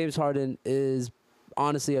feel like James Harden is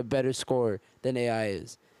honestly a better scorer than AI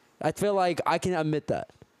is. I feel like I can admit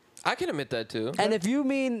that. I can admit that too. And if you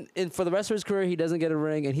mean for the rest of his career he doesn't get a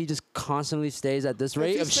ring and he just constantly stays at this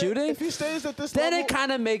rate of shooting, if he stays at this then level, it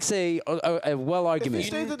kind of makes a well if he argument.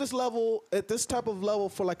 stays at this level, at this type of level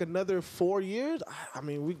for like another 4 years, I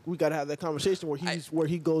mean, we gotta have that conversation where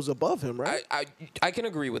he goes above him, right? I can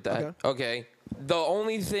agree with that. Okay. The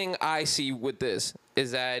only thing I see with this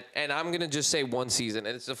is that, and I'm gonna just say one season,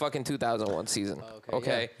 and it's the fucking 2001 season.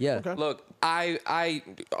 Okay. Yeah. Okay. Look,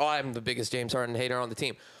 I'm the biggest James Harden hater on the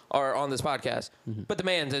team or on this podcast, but the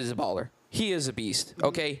man is a baller. He is a beast.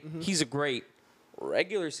 Okay. He's a great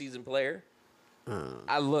regular season player. All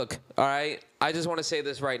right. I just want to say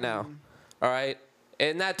this right now. All right.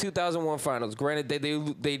 In that 2001 finals, granted they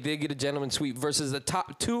did get a gentleman sweep versus the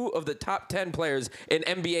top 2 of the top 10 players in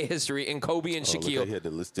NBA history in Kobe and Oh, look, Shaquille. he had to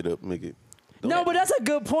list it up, make it. No, but that's a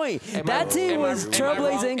good point. That team was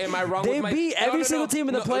trailblazing. Am I wrong? They with my, beat every single team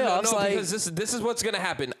in the playoffs. No, like, because this is what's gonna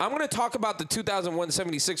happen. I'm gonna talk about the 2001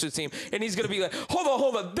 76ers team, and he's gonna be like,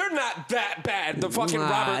 hold on, they're not that bad. The fucking Nah,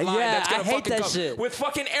 Robert line yeah, that's gonna I hate fucking that come shit. with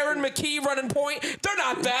fucking Aaron McKee running point. They're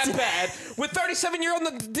not that bad. With 37-year-old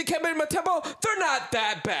Dikembe Mutombo, they're not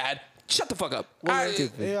that bad. Shut the fuck up.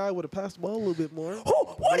 AI would have passed the ball a little bit more.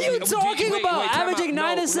 What are you talking about? Averaging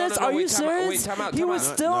 9 assists? Are you serious? He was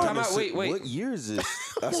still. Wait. What year is this?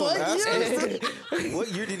 That's what I'm asking.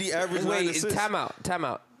 What year did he average 9 assists? Time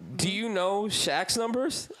out. Do you know Shaq's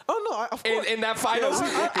numbers? Oh no, of course. In that finals?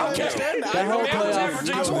 I understand that. That whole Man was playoff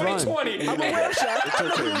averaging run. 2020. I'm aware of Shaq. It's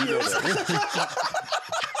okay. You know that.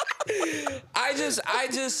 I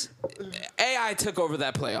just AI took over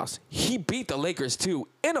that playoffs. He beat the Lakers too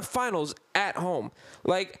in a finals at home.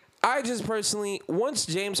 Like, I just personally, once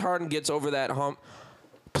James Harden gets over that hump,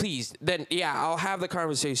 please, then yeah, I'll have the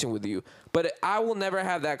conversation with you. But I will never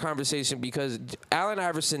have that conversation because Allen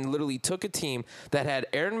Iverson literally took a team that had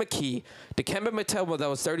Aaron McKee, Dikembe Mutombo that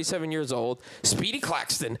was 37 years old, Speedy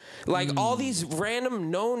Claxton, like all these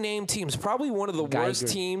random no-name teams, probably one of the worst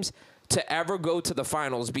teams to ever go to the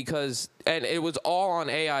finals because, and it was all on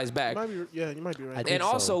AI's back. You might be right. And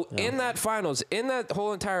also, in that finals, in that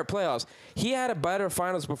whole entire playoffs, he had a better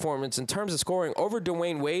finals performance in terms of scoring over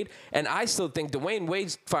Dwayne Wade. And I still think Dwayne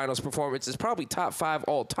Wade's finals performance is probably top 5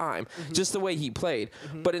 all time, just the way he played.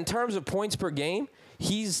 But in terms of points per game,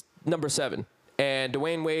 he's number 7. And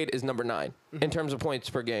Dwayne Wade is number 9 in terms of points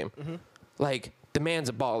per game. Like, the man's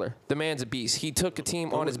a baller. The man's a beast. He took a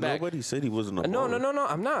team on his back. Nobody said he wasn't a baller. No.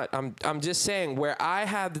 I'm not. I'm just saying where I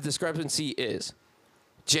have the discrepancy is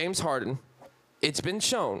James Harden. It's been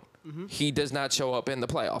shown he does not show up in the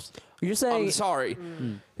playoffs. You're saying I'm sorry.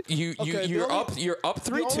 You're up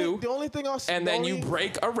 3-2. The only thing I'll say, and then you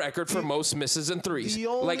break a record for most misses and threes.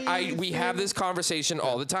 We have this conversation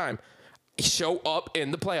all the time. Show up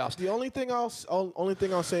in the playoffs. The only thing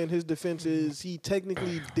I'll say in his defense is he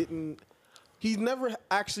technically didn't. He's never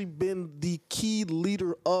actually been the key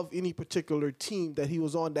leader of any particular team that he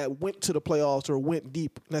was on that went to the playoffs or went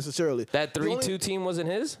deep necessarily. That 3-2 team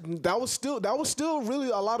wasn't his? That was still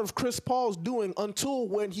really a lot of Chris Paul's doing until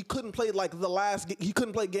when he couldn't play he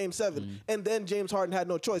couldn't play game 7 and then James Harden had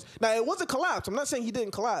no choice. Now it was a collapse. I'm not saying he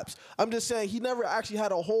didn't collapse. I'm just saying he never actually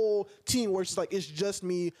had a whole team where it's like it's just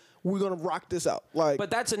me. We're gonna rock this out.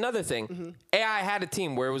 But that's another thing. AI had a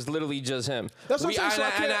team where it was literally just him. That's what I'm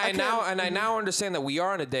saying. I now understand that we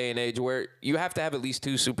are in a day and age where you have to have at least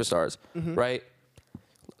 2 superstars, right?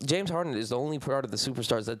 James Harden is the only part of the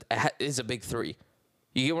superstars that is a big 3.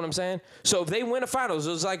 You get what I'm saying? So if they win a finals,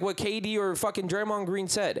 it was like what KD or fucking Draymond Green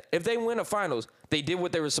said. If they win a finals, they did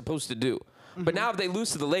what they were supposed to do. But now if they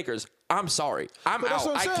lose to the Lakers, I'm sorry. I'm out.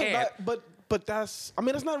 I can't. But that's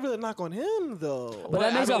not really a knock on him though. But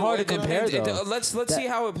that makes it hard to compare though. Let's see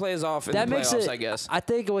how it plays off in the playoffs, I guess. I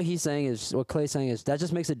think what Clay's saying is that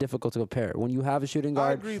just makes it difficult to compare. When you have a shooting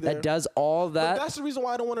guard that does all that. But that's the reason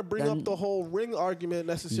why I don't want to bring up the whole ring argument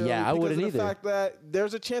necessarily. Yeah, I wouldn't because of the either. fact that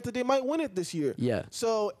there's a chance that they might win it this year. Yeah.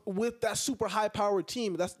 So with that super high powered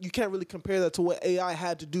team, you can't really compare that to what AI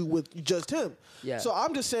had to do with just him. Yeah. So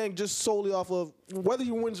I'm just saying, just solely off of whether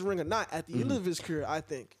he wins the ring or not at the end of his career, I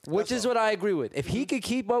think. Which is what I agree with. If he could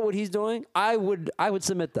keep up what he's doing, I would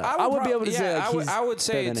submit that. I would be able to say I would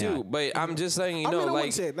say it too, but I'm just letting you know, I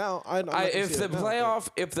wouldn't say it now. If the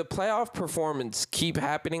playoff performance keep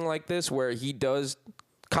happening like this, where he does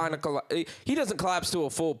kind of he doesn't collapse to a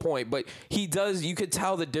full point, but he does. You could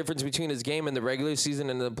tell the difference between his game in the regular season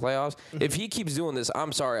and the playoffs. If he keeps doing this,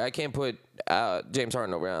 I'm sorry, I can't put James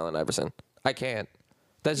Harden over Allen Iverson. I can't.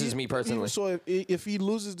 That's just me personally. So if he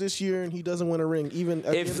loses this year and he doesn't win a ring, even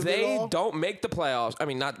at if they don't make the playoffs,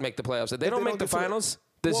 not make the playoffs. If they don't make the finals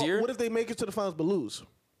this year, what if they make it to the finals but lose?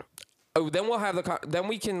 Oh, then we'll have then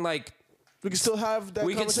we can we can still have that.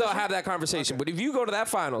 We can still have that conversation. Okay. But if you go to that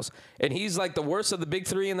finals and he's like the worst of the big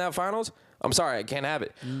 3 in that finals, I'm sorry, I can't have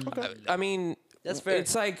it. Okay. That's fair.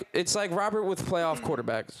 It's like Robert with playoff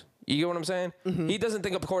quarterbacks. You get what I'm saying? He doesn't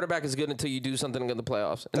think a quarterback is good until you do something in the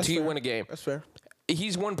playoffs, until you win a game. That's fair.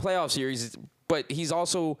 He's won playoff series, but he's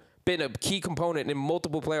also been a key component in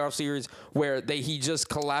multiple playoff series where he just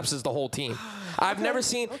collapses the whole team. I've never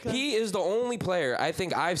seen. He is the only player I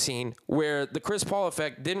think I've seen where the Chris Paul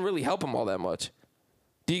effect didn't really help him all that much.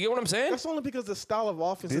 Do you get what I'm saying? That's only because the style of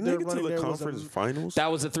offense Didn't that they they're get to running the there conference finals? That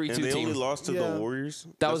was a 3-2 and they team. only lost to the Warriors.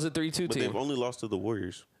 That was a 3-2 team. But they've only lost to the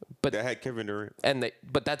Warriors. But that had Kevin Durant.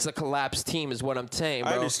 But that's a collapsed team, is what I'm saying,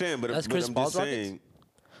 bro. I understand, but That's I'm Chris just Paul's saying.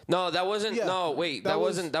 No, that wasn't. Yeah, No, wait, that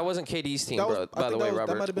wasn't KD's team, bro. By the way, Robert.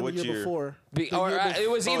 That might have been What the year year? before. It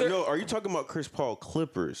was either. No, are you talking about Chris Paul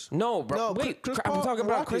Clippers? No, bro. No, wait, Chris I'm Paul talking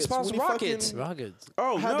about Chris Rockets, Paul's when he Rockets. Rockets.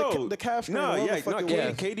 Oh Had no, the calf strain, no, whatever yeah, the fuck not it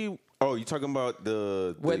was. KD. Oh, you talking about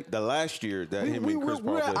the last year that him and Chris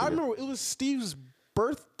Paul played I together. remember it was Steve's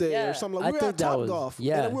birthday Yeah, or something. I We were think at that was- Topgolf.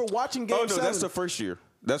 yeah. And we were watching Game 7. Oh no, that's the first year.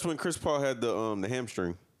 That's when Chris Paul had the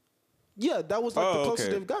hamstring. Yeah, that was like the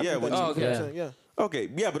closest they've gotten. Yeah, to when that. he- You know what I'm saying? Yeah. Okay,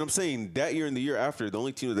 yeah, but I'm saying that year and the year after, the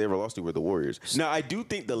only team that they ever lost to were the Warriors. Now, I do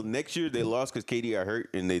think the next year they lost because KD got hurt,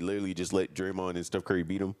 and they literally just let Draymond and Steph Curry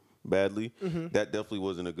beat them badly. That definitely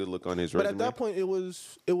wasn't a good look on his But resume. at that point, it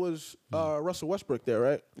was Russell Westbrook there,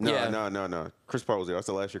 right? No. Chris Paul was there. That's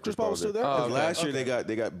the last year. Chris Paul was still there? 'Cause Oh, okay. last year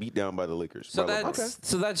they got beat down by the Lakers. So by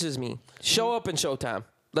LeBron. that's just me. Show up in Showtime.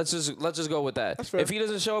 Let's just go with that. That's fair. If he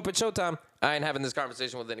doesn't show up at Showtime, I ain't having this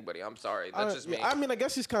conversation with anybody. I'm sorry. That's just me. I mean, I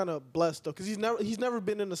guess he's kind of blessed though, because he's never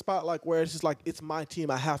been in a spot like where it's just like it's my team.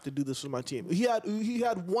 I have to do this with my team. He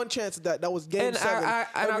had one chance at that. That was game 7.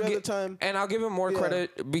 Every other time. And I'll give him more Yeah.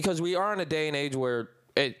 credit because we are in a day and age where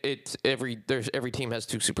every team has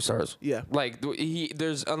 2 superstars. Yeah. Like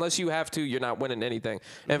there's unless you have to, you're not winning anything.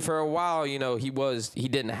 And for a while, he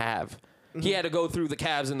didn't have. He had to go through the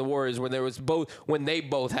Cavs and the Warriors when they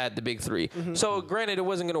both had the big 3. So granted, it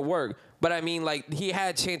wasn't going to work, but I mean, like he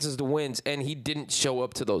had chances to win, and he didn't show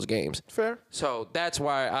up to those games. Fair. So that's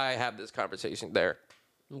why I have this conversation there.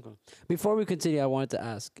 Okay. Before we continue, I wanted to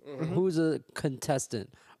ask, who's a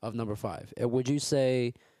contestant of number 5? Would you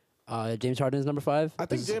say James Harden is number 5? I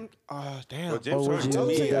think James. Damn. Well, James Or would Harden, you to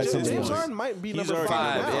me, think that's is- something James else? Harden might be He's number already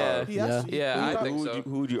 5 number now. five, He has to. Yeah, I think so.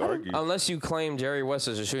 Who would you argue? Unless you claim Jerry West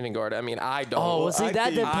as a shooting guard. I mean, I don't. Oh, well, see, I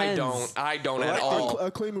that think- depends. I don't at all. I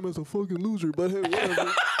claim him as a fucking loser, but hey,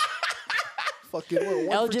 whatever. Fucking what? 1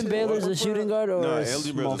 for Elgin 10, Baylor's one a for- shooting guard or No, a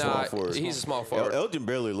Elgin small Baylor's a forward? small forward. He's a small forward. Elgin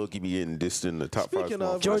Baylor low-key be getting dissed in the top 5 Speaking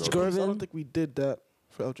small of George forwards. I Gervin? don't think we did that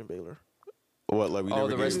for Elgin Baylor. What, like we Oh, never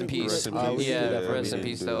the gave rest in him- peace. Rest in peace. peace. Yeah, Yeah, rest we in didn't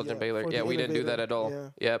peace do to that. Elgin Yeah, Baylor. for Yeah, the we didn't do that at all.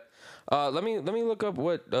 innovator, Yep. Let me look up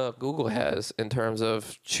what Google has in terms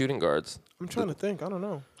of shooting guards. I'm trying to think. I don't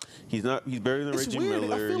know. He's better than It's Reggie weird.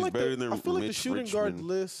 Miller. I feel He's like better than I feel like the Mitch shooting guard Richmond.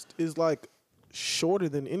 list is like shorter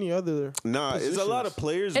than any other. Nah, it's a lot of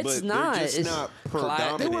players, It's but not. they're just It's- not Clyde-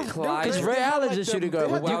 predominant. they were Clyde- Because They Ray had, Allen's like, a shooting they guard.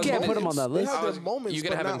 had You their can't put him on that moments. list. They had their moments, You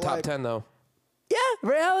can but have him not top like- 10 though. Yeah,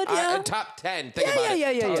 Ray Allen, yeah. Top 10. Think Yeah, about yeah,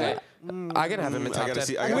 it. yeah, Top yeah, 10. I can have him in I top gotta 10.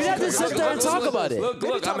 see- I We'd gotta have to see- sit there and talk about it. Look,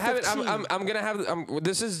 Maybe I'm top having. 15. I'm gonna have.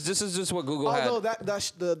 This is just what Google had. Although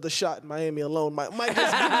that's the shot in Miami alone might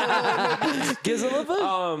just give me a little- Gives a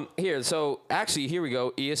little bit. Here, so actually, here we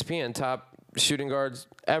go. ESPN top shooting guards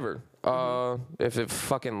ever. If it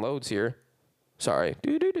fucking loads here. Sorry. I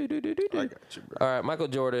got you, bro. All right, Michael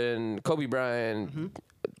Jordan, Kobe Bryant.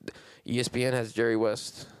 ESPN has Jerry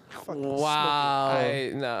West. Wow. I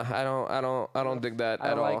don't dig that I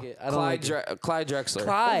at don't all. like it. I don't like it. Clyde Drexler.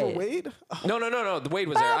 Clyde. Over Wade? No. The Wade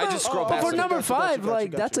was there. I just scrolled oh, past For it. number Gotcha, gotcha, 5, gotcha,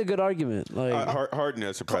 like gotcha. that's a good argument. Like Harden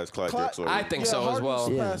has surpassed Clyde Drexler. I think Yeah, so as Harden well.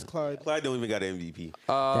 surpassed Clyde. Clyde don't even got an MVP.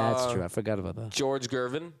 that's true. I forgot about that. George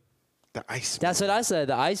Gervin. The Iceman. That's what I said.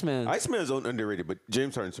 The Iceman. Iceman's underrated, but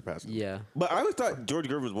James Harden surpassed him. Yeah. But I always thought George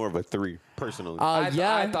Gervin was more of a 3, personally.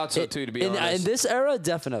 Yeah, I thought so too, to be honest. In this era,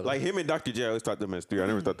 definitely. Like him and Dr. J, I always thought them as 3. I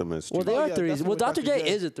never thought them as 2. well, they Oh, are yeah, threes. Well, definitely Dr. J Dr.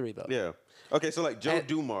 J. is a 3 though. Yeah. Okay, so like Joe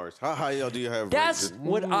Dumars. How high y'all do you have? That's rated?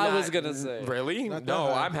 what I was gonna say. Really? Not that No,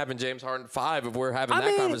 high. I'm having James Harden 5 if we're having I that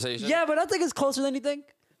mean, conversation. yeah, but I think it's closer than you think.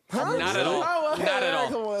 Not at all. Oh, okay, Not at all.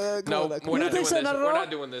 come on, No, come on. we're You not don't doing think so? this. Not at We're all.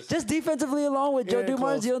 not doing this. Just defensively along with Joe Yeah, Dumars,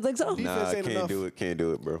 close. you don't think so? Defense Nah, ain't can't enough. do it. Can't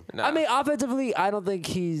do it, bro. Nah. I mean, offensively, I don't think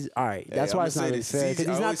he's all right. That's Hey, why I'ma it's not say really this. fair See, because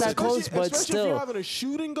I he's not always that say- close, Especially but if you're still. having a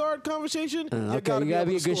shooting guard conversation, okay, you gotta you gotta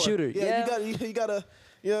be able a to good score. shooter. Yeah, Yeah. you gotta.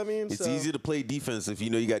 You know what I mean? It's So- easy to play defense if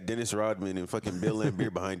you know you got Dennis Rodman and fucking Bill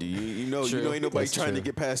Laimbeer behind you. You know True. ain't nobody That's trying to true.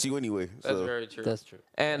 get past you anyway. That's So very true. That's true.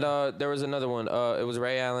 And there was another one. It was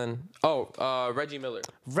Ray Allen. Reggie Miller.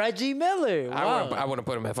 Reggie Miller. Wow. I want to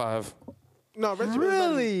put him at 5. No, Reggie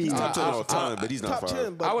Really? he's top 10 all time, but he's not top 5.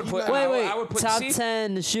 10. But I would he's put- not- Wait. I would put- Top see?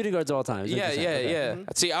 10 shooting guards of all time. is what Yeah, you're saying. yeah, Okay. yeah.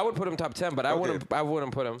 See, I would put him top 10, but I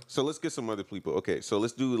wouldn't put him. So let's get some other people. Okay, so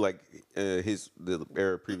let's do like the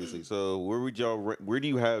era previously. So where do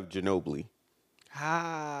you have Ginobili?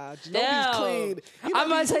 Ginobili's No. clean. I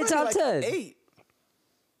might say top like 10. 8.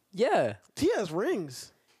 Yeah. He has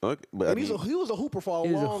rings. Okay, but And he was a hooper for a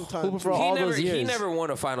He was a long time. hooper for too. all those He years. never won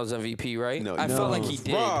a Finals MVP, right? No, I no. felt like He he was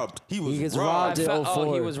did. robbed. He was He gets robbed. robbed I in felt,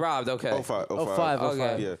 04. he was robbed. Okay. 05. 05.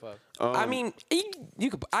 Okay. Yeah. I mean,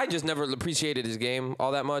 I just never appreciated his game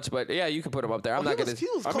all that much, but yeah, you could put him up there. I'm not He gonna. was, he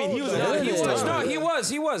was I mean, he cold, was though. another He Yeah. was. No,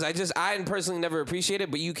 he was. I personally never appreciated,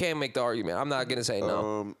 but you can make the argument. I'm not gonna say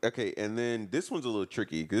no. Okay, and then this one's a little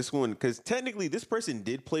tricky. This one, because technically this person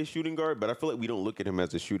did play shooting guard, but I feel like we don't look at him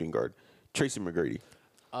as a shooting guard. Tracy McGrady.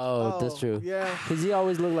 Oh, that's Oh, true. yeah. Because he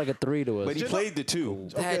always looked like a 3 to us. But he played the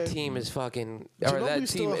 2. That okay. team is fucking. Or that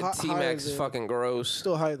Ginobili's team. still T Max higher fucking gross.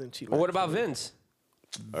 Still higher than Cheat. What about Vince?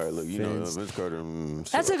 All right, look, you know Vince Carter.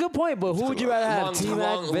 That's a good point, but who would you rather have?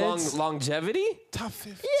 T-Mac, Vince? Longevity? Top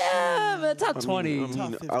 15. Yeah, man, top 20. I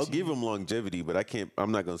mean, I'll give him longevity, but I can't.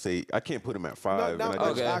 I'm not gonna say I can't put him at 5. Not and I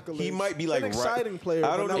much just- accolades. He might be like an exciting player.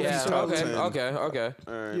 I don't but know not if he's Yeah. top really- 10. Okay.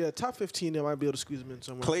 All right. Yeah, top 15. They might be able to squeeze him in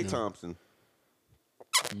somewhere. Klay Thompson.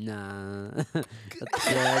 Nah.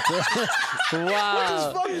 It's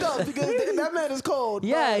Wow. fucked up because that man is cold.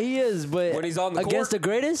 Yeah, he is, but When he's on the against court? the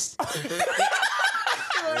greatest?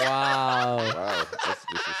 Wow. Wow, that's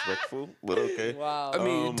disrespectful, but okay. Wow. I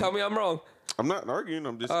mean, tell me I'm wrong. I'm not arguing.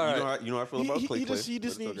 I'm just All you know right. how I feel about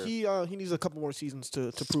Klay. He needs a couple more seasons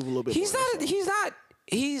to prove a little bit. He's more, not. so. He's not.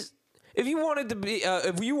 He's. If you wanted to be,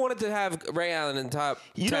 if you wanted to have Ray Allen in top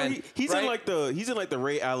 10, You know, he's right? in like the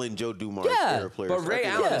Ray Allen, Joe Dumars Yeah, era players. But Ray I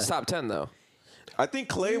think- Allen Yeah. is top 10 though. I think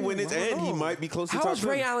Klay, when it's I don't end, he know. might be close to How top is 10.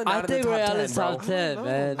 Ray Allen I not in think the top Ray 10, Allen's bro? top 10,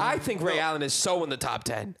 man. I think Ray Allen is so in the top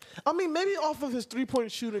 10. I mean, maybe off of his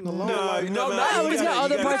 3-point shooting alone. No, like, no, but you he's got gotta-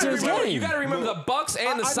 other you parts gotta of his remember- game. You got to remember the Bucks and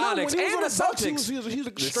the I know, when Sonics he was and on the Bucks, he Celtics. was a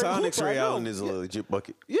The straight Sonics, hooper, I Ray know. Allen is a legit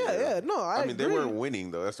bucket. Yeah, no, I mean, they agree. weren't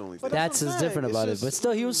winning though. That's the only thing. But That's what I'm what's saying. different It's about it. just- But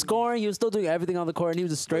still, he was scoring. He was still doing everything on the court, and he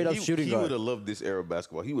was a straight up shooting He guard. would have loved this era of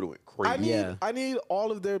basketball. He would have went I crazy. need Yeah. I need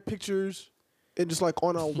all of their pictures and just like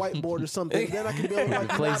on a whiteboard or something. Then I can be able to like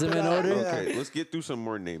Place map them it in out. order? Yeah. Okay, let's get through some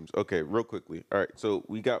more names. Okay, real quickly. All right, so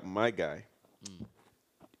we got my guy,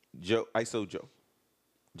 Joe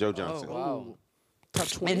Johnson. Wow. Top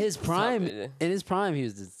 20. In his prime, he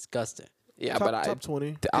was disgusting. Yeah, top, but top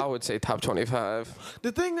 20. I would say top 25.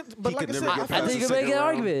 The thing, but He like could I never said, get I past think the you could make second an round.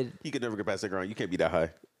 argument. He could never get past second round. You can't be that high.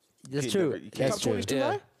 That's Can't true. never- you can't- That's top true. 20 is too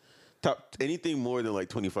Yeah. high. Top anything more than like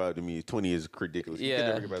 25 to me, 20 is ridiculous. You Yeah. can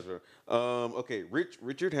never get past the round. Okay,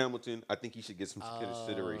 Richard Hamilton. I think he should get some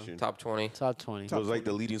consideration. Top 20. Top 20. He was like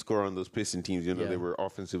the leading scorer on those Piston teams. You know, Yeah. they were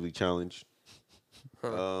offensively challenged.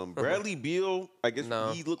 Bradley Beal, I guess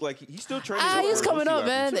No. he looked like he's still training. He's coming up,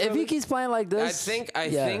 man. If he keeps playing like this, I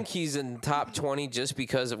think he's in top 20 just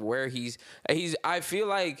because of where he's. I feel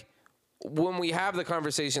like when we have the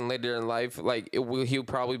conversation later in life, like he'll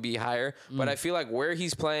probably be higher. But I feel like where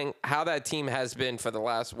he's playing, how that team has been for the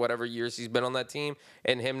last whatever years he's been on that team,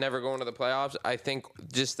 and him never going to the playoffs. I think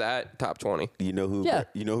just that top 20. You know who? Yeah,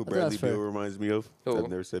 You know who I think Bradley that's fair. Beal reminds me of? Who? I've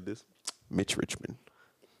never said this. Mitch Richmond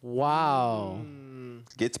Wow.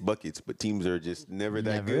 gets buckets, but teams are just never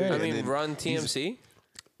that Never. good. I And mean, then run he's- TMC.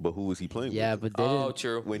 But who was he playing Yeah, with? but they Oh, didn't.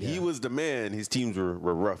 true. When he was the man, his teams were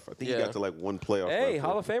rough. I think he Yeah. got to like one playoff. Hey, run for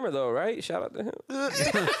Hall it. of Famer though, right? Shout out to him.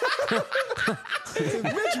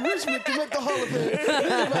 Mitch Richmond can make the Hall of Fame.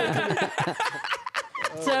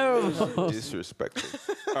 Terrible. Disrespectful.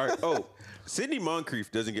 All right. Oh, Sidney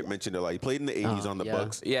Moncrief doesn't get mentioned a lot. He played in the 80s on the yeah.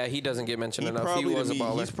 Bucks. Yeah, he doesn't get mentioned enough. He Probably was to a me,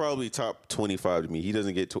 baller. he's probably top 25 to me. He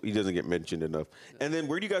doesn't get mentioned enough. And then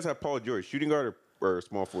where do you guys have Paul George? Shooting guard or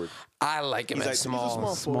small forward? I like him He's at like- he's a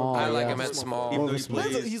small. Small, I like yeah. him at small. Even though he He's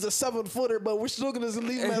plays, he's a 7-footer, but we're still gonna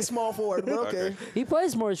leave him at small forward. But okay. He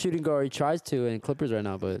plays more shooting guard. He tries to in Clippers right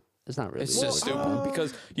now, but it's not really. It's just stupid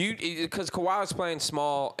because Kawhi is playing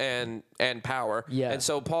small and power, Yeah. and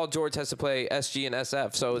so Paul George has to play SG and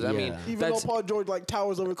SF. So I mean, Yeah. Even though that's Paul George like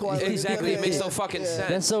towers over Kawhi. exactly. It makes no fucking Yeah. sense.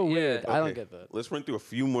 That's so weird. Yeah. I don't Okay, get that. Let's run through a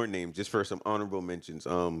few more names just for some honorable mentions.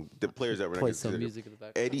 The players that were not Play some considered. music in the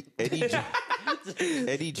back.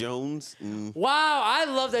 Eddie Jones. Wow, I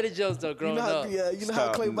love Eddie Jones though. You Growing know how, up, yeah, you know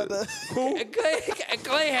how Stop. Clay about the.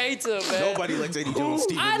 Clay hates him, man. Nobody likes Eddie Jones.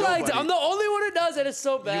 Steven. I liked Nobody. him. I'm the only one who does it. It's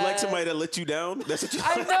so bad. You like somebody that let you down? That's what you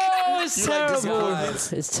I know it's You like terrible.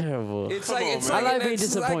 disappointments? It's terrible. It's Come like on, it's man. like I like an being ex, like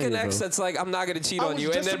disappointed, an ex bro. that's like I'm not gonna cheat I on was you,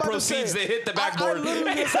 and just then about to proceeds to say, hit the I backboard.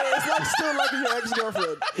 literally just said it's like still liking your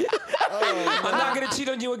ex-girlfriend. I'm not gonna cheat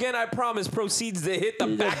on you again. I promise. Proceeds to hit the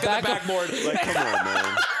back of the backboard. Like, come on,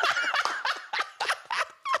 man.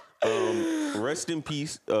 Rest in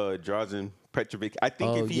peace, Drazen Petrovic. I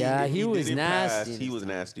think Oh, if yeah, he was didn't nasty pass, in he his was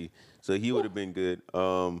nasty. So he would have been good.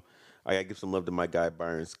 I gotta give some love to my guy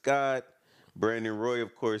Byron Scott, Brandon Roy,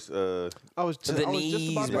 of course. I was just, The I was just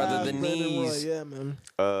knees, about to brother, ask the Brandon Roy. knees. Yeah, man.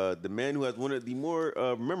 The man who has one of the more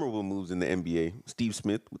memorable moves in the NBA, Steve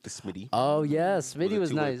Smith with the Smitty. Oh yeah, Smitty a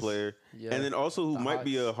was two-way nice. player. Yeah. And then also who might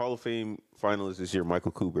be a Hall of Fame finalist this year,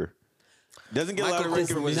 Michael Cooper. Doesn't get a lot Michael of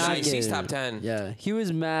Cooper was recognition. nice. He's getting- top 10. Yeah, he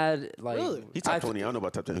was mad. Like Really? He's top 20. I don't know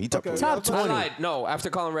about top 10. He's top Okay. 20. top Yeah, I 20. lied. No, after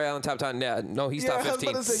calling Ray Allen top 10, yeah, no, he's Yeah, top I was 15.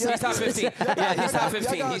 about to say, yeah. He's top 15. Yeah, he's top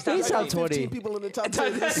 15. He's top He's top 15. 20. 15 people in the top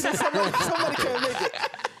 10. Somebody can't make it.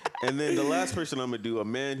 And then the last person I'm gonna do, a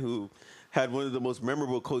man who had one of the most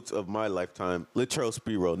memorable quotes of my lifetime, Latrell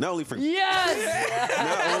Sprewell. Not only for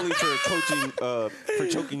coaching, for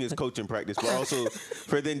choking his coaching practice, but also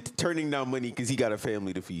for then turning down money because he got a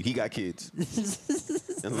family to feed. He got kids,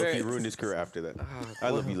 and look, he ruined his career after that. I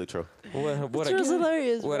love you, Latrell. What a Latrell's guy.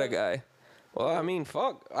 hilarious. What a guy. Well, I mean,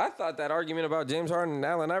 fuck. I thought that argument about James Harden and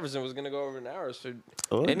Allen Iverson was going to go over an hour. So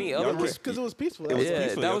any other... Because it was peaceful. It was Yeah,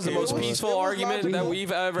 peaceful. that was the Okay, most it was- peaceful it was argument that logical.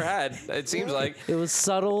 we've ever had, it seems like. It was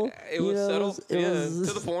subtle. It was subtle, It yeah, was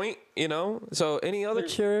to the point, you know? So any other...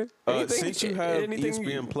 mature. anything- Since you have anything-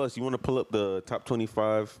 ESPN Plus, you want to pull up the top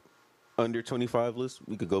 25 under 25 list?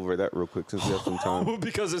 We could go over that real quick since we have some time.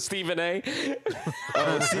 because of Stephen A.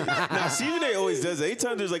 Now, Stephen A. always does that.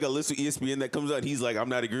 Anytime there's like a list of ESPN that comes out, he's like, I'm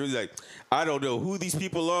not agreeing. He's like, I don't know who these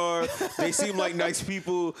people are. They seem like nice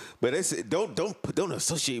people, but don't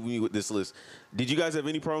associate me with this list. Did you guys have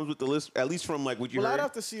any problems with the list? At least from like what you Well, heard? I'd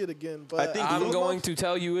have to see it again. But I think I'm Lil going Muff- to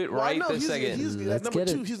tell you it Well, I right know this second. He's at Let's number get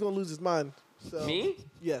it. 2. He's gonna lose his mind. So, Me?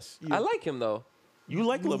 Yes. You. I like him, though. You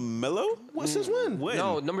like LaMelo? Since when? When?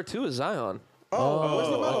 No, number 2 is Zion. Oh, where's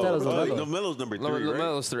I thought it was LaMelo? LaMelo. LaMelo's number 3, right?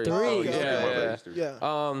 LaMelo's 3. Three. Oh, okay, Yeah, okay. yeah.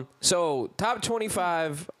 Yeah. So top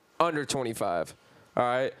 25, under 25. All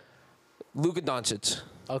right. Luka Doncic.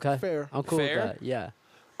 Okay. Fair. I'm cool Fair? with that. Yeah.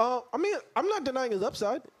 I mean, I'm not denying his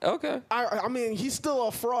upside. Okay. I mean, he's still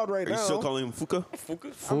a fraud right Are you now. still calling him Fuka?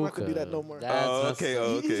 I'm not gonna do that no more. That's Oh, messed okay. up. Oh,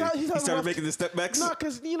 okay. He's He having started rough- making the step backs? No,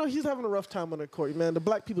 because he's having a rough time on the court, man. The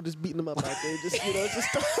black people just beating him up out there. Just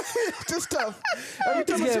just tough. Just tough. Every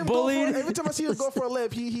time, getting bullied. every time I see him go for a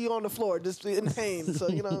layup, he on the floor, just in pain. So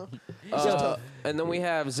it's just tough. And then we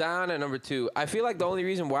have Zion at number 2. I feel like the only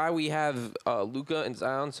reason why we have Luka and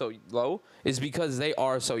Zion so low is because they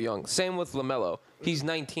are so young. Same with LaMelo. He's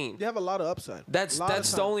 19. They have a lot of upside. That's A lot of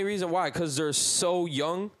the time. only reason why, because they're so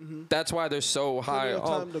young. That's why they're so high. Plenty of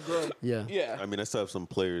time to grow. Yeah. Yeah. I mean, I still have some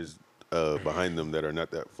players behind them that are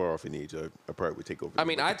not that far off in age. I probably would take over. I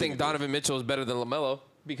mean, I think Donovan Mitchell is better than LaMelo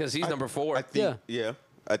because he's number 4. I think, Yeah.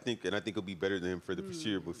 I think he'll be better than him for the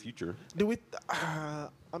foreseeable future. Do we?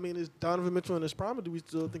 I mean, is Donovan Mitchell in his prime, or do we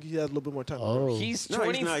still think he has a little bit more time? Oh. He's No,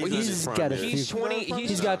 20. he's not. He's not in his He's prime got a yet. He's few- 20.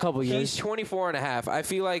 He's got a couple He's years. 24 and a half. I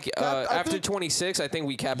feel like I after think- 26, I think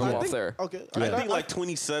we cap him I off think, there. Okay. I think like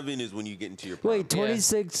 27 is when you get into your prime. Wait,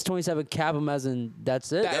 26, 27, cap him as in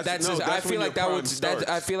that's it? That's no, his, that's I when feel your like that prime would. starts.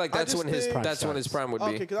 I feel like I that's just when his think- that's when his prime would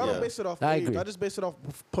Okay, be. because I don't Yeah. base it off I age. agree. I just base it off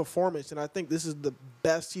performance, and I think this is the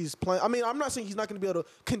best he's playing. I mean, I'm not saying he's not going to be able to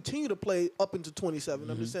continue to play up into 27.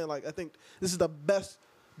 I'm just saying, like, I think this is the best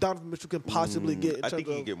Donovan Mitchell can possibly get. In I terms think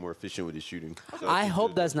he of, can get more efficient with his shooting. So I think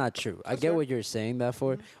hope that- that's not true. I get fair. what you're saying that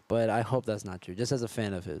for, but I hope that's not true. Just as a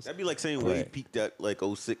fan of his. That'd be like saying Wade Right. peaked at like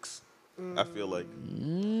 06. I feel like.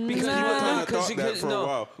 Because kinda thought you that for a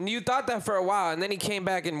while. you thought that for a while, and then he came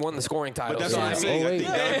back and won the scoring title. But that's So, what I I'm mean, saying. Oh, I wait.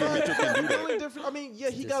 think Donovan Mitchell can do Totally that. different. I mean, yeah,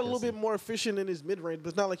 he got a little bit more efficient in his mid range, but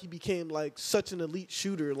it's not like he became like such an elite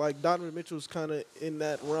shooter. Like Donovan Mitchell's kind of in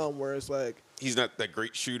that realm where it's like He's not that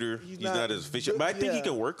great shooter. He's not not as efficient. But I think he yeah.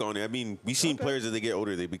 can work on it. I mean, we've seen players as they get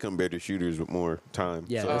older, they become better shooters with more time.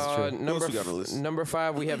 Yeah, So that's true. Who else we got on the list? Number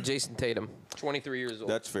 5, we have Jason Tatum, 23 years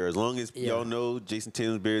old. That's fair. As long as Yeah. y'all know Jason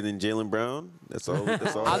Tatum's better than Jalen Brown, that's all.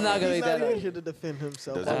 That's all. I'm not gonna he's make not that even up. here to defend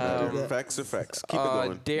himself. Doesn't I'm gonna do matter. that. Facts are facts. Keep it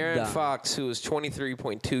going. Darren Done. Fox, who is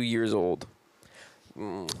 23.2 years old.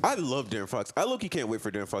 I love Darren Fox. I look, he can't wait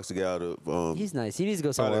for Darren Fox to get out of. He's nice. He needs to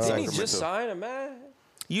go somewhere that's else. Didn't he just Sacramento. sign a man?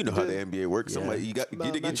 You know how the NBA works. Yeah. Somebody you got No,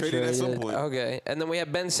 get to not get traded at some traded. point. Okay, and then we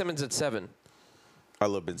have Ben Simmons at 7. I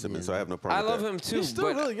love Ben Simmons, so I have no problem. I with love that. him too. He's still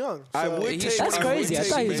but really young. I so- would He's- take. That's I would crazy. I take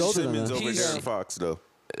thought he Ben was older than Simmons that. over He's- Darren Fox, though.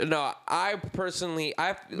 No, I personally,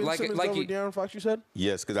 I Ben like Simmons like over you, De'Aaron Fox. You said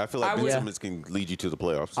Yes, because I feel like I Ben would- Simmons can lead you to the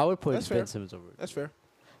playoffs. I would put That's Ben fair. Simmons over. that's fair.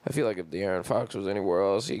 I feel like if De'Aaron Fox was anywhere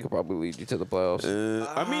else, he could probably lead you to the playoffs.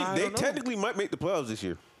 I mean, I they don't know. technically might make the playoffs this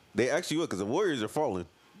year. They actually will, because the Warriors are falling,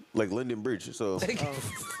 like London Bridge. So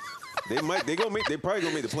they might. They probably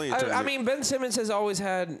gonna make the play-in I tournament. mean, Ben Simmons has always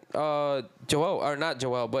had Joel, or not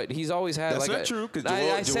Joel, but he's always had That's like not true, 'cause I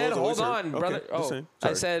Joel- said, Joel's always hold hurt. on, Okay, brother. just Oh, saying. I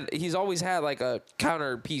Sorry. said he's always had like a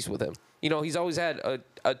counter piece with him. You know, he's always had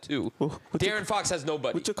a 2. what Darren Fox has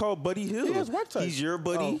nobody. what you call Buddy Hill? He has Whiteside. He's your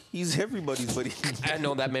buddy. Oh. He's everybody's buddy. I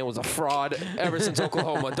know that man was a fraud ever since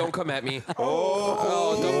Oklahoma. Don't come at me.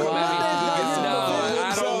 Oh, don't come at me. No,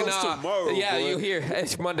 I don't know. Tomorrow, Yeah, boy. you hear.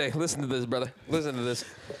 It's Monday. Listen to this, brother. Listen to this.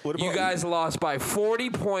 What You about- guys lost by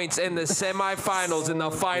 40 points in the semifinals in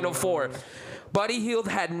the Final Four. Buddy Hield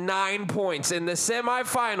had 9 points in the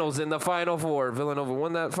semifinals in the Final Four. Villanova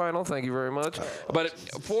won that final. Thank you very much. But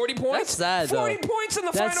 40 points? That's sad, 40 though. points in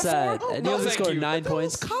the That's Final sad. Four? And he only thank scored you. 9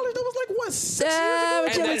 points. College, that was like, what, 6 Yeah, years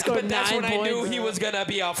but ago? you only scored But that's 9 when I knew points. he was going to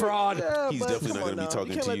be a fraud. Yeah, He's but definitely come not on going to be now.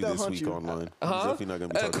 talking can't to let you that this haunt week you. online. Huh? He's definitely not going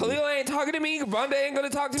to be talking to Khalil ain't talking to me. Vonda ain't going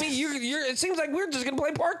to talk to me. It seems like we're just going to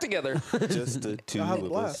play park together. you. Just the two I have a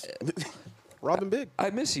of us. blast. Robin Big. I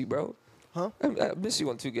miss you, bro. Huh? I miss you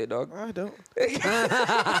on 2K, dog. I don't. No,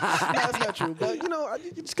 that's not true. But,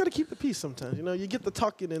 you just got to keep the peace sometimes. You get the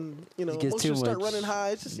talking and, It gets too emotions start much. running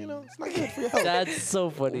high. It's just, it's not good for your health. That's so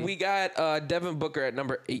funny. We got Devin Booker at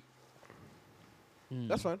number 8.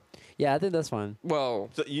 That's fine. Yeah, I think that's fine. Well,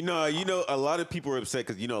 So a lot of people are upset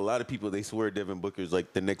because a lot of people they swear Devin Booker's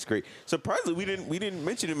like the next great. Surprisingly, we didn't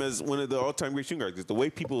mention him as one of the all-time great shooting guards. 'Cause the way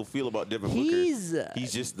people feel about Devin He's- Booker,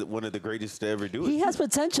 he's just one of the greatest to ever do it. He has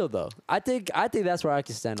potential, though. I think that's where I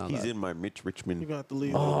can stand on He's that. in my Mitch Richmond. You're going to have to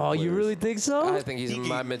leave. Oh, you players. really think so? I think he's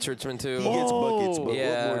my Mitch Richmond, too. He gets buckets, but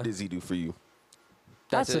Yeah. what more does he do for you?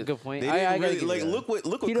 That's That's a it. good point. They I didn't gotta really give you like that. look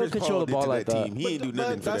what He don't Chris control Paul the did ball to like that that. team. He ain't do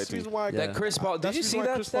nothing for that's that the team. reason why. Yeah. That Chris Paul. Did That's you the see reason why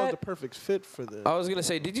that Chris Paul's stat? the perfect fit for them. I was gonna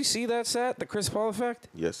say, did you see that stat? The Chris Paul effect.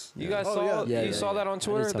 Yes. You guys Oh, saw? yeah. Yeah, you yeah, saw yeah. that on I did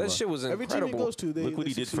Twitter? saw That that. shit was Every team he incredible. goes to, they Look what they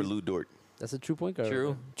he did for succeed. Lou Dort. That's a true point guard.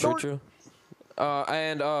 True. Dort. True.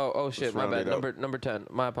 And oh shit, Let's my round bad. it up. Number 10.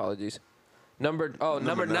 My apologies. Number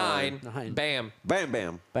 9. Nine. Bam. Bam,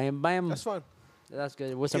 bam. Bam, bam. That's fine. That's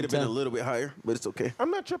good. What's Could number have been a 10? little bit higher, but it's okay.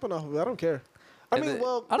 I'm not tripping off of it. I don't care. I And mean, the-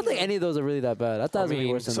 well, I don't think any of those are really that bad. I thought it was gonna be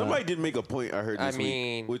mean, worse than Somebody that. did make a point I heard I this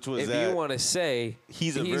mean, week, which was if that you want to say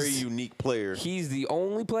he's a very unique player. He's the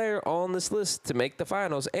only player on this list to make the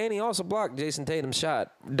finals, and he also blocked Jason Tatum's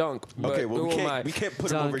shot dunk. But Okay, well who am I? we can't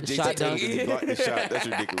put him Dunk, over Jason shot Tatum dunk. because he blocked the shot. That's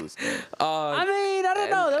ridiculous. I mean, I don't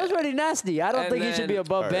know. That was pretty nasty. I don't and think he should be then-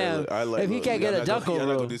 above All right, Bam. look, I like- If he look, can't get I'm a not dunk gonna- I'm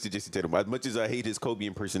not over gonna him. do this to Jason Tatum. As much as I hate his Kobe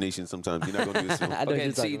impersonation, sometimes you're not gonna do this to him. I know what Okay,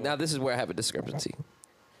 you're see, talking now about. this is where I have a discrepancy.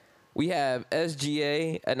 We have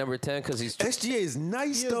SGA at number 10 because he's. SGA is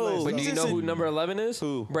nice He is though. nice, But though. do you know who number 11 is?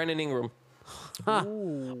 Who? Brandon Ingram.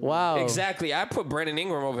 Wow. Exactly. I put Brandon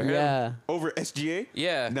Ingram over him. Yeah. over SGA?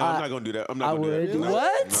 Yeah. No, I'm not gonna do that. I'm not I gonna do that. would. No.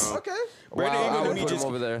 What? No. okay. Brandon Wow, I Ingram would to me put him just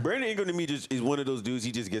over there. Brandon Ingram to me just is one of those dudes.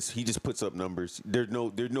 He just puts up numbers. There's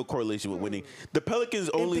no correlation with winning. The Pelicans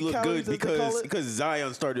only look Inticalities, good as they call because it.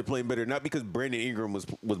 Zion started playing better, not because Brandon Ingram was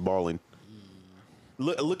balling.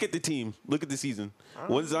 Look at the team. Look at the season.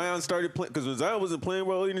 When Zion started playing, because when Zion wasn't playing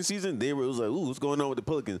well early in the season, it was like, ooh, what's going on with the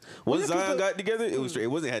Pelicans? Once yeah, 'cause Zion the- got together, it was straight. It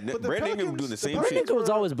wasn't had. But the Brandon Ingram Pelicans- doing the the same Pelicans shit. Brandon was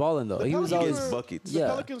always balling though. The He was Pelicans always. gets buckets. The Yeah.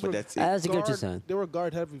 Pelicans But were that's it. That's a good guard- you're saying. They were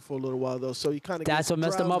guard heavy for a little while though, so you kind of That's what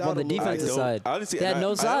messed them up on the defensive side. Honestly, They had no I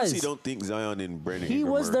honestly size. don't think Zion and Brandon He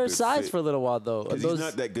Ingram was are a their good size fit. for a little while though. Because Those- he's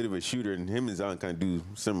not that good of a shooter, and him and Zion kind of do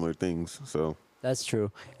similar things. So That's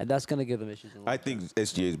true, and that's gonna give them issues. I think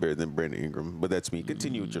SGA is better than Brandon Ingram, but that's me.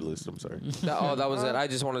 Continue with your list. I'm sorry. That was it. I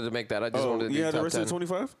just wanted to make that. I just wanted to do you have the top rest 10. of the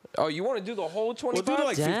 25? Oh, you want to do the whole Well, 25? do it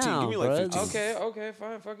like 15. Give me like Damn, 15. bro. Okay,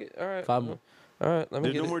 fine, fuck it. All right. Five more. All right, let me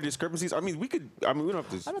There's get no it. more discrepancies. I mean, we don't have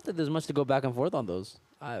to. I don't think there's much to go back and forth on those.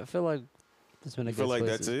 I feel like it's been a I good. feel like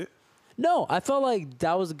that's it. No, I felt like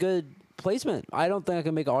that was a good placement. I don't think I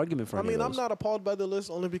can make an argument for. I any mean, of I'm those. not appalled by the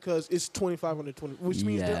list only because it's 25 under 20, which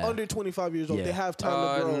means they're Yeah. under 25 years old. Yeah. They have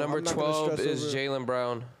time to grow. Number I'm not gonna 12 stress is over it. Jalen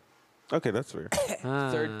Brown. Okay, that's fair.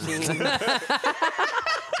 Ah.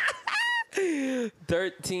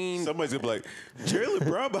 13. Somebody's gonna be like, Jalen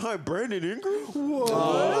Brown behind Brandon Ingram?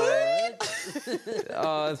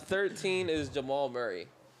 13 is Jamal Murray.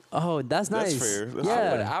 Oh, that's That's nice. fair. That's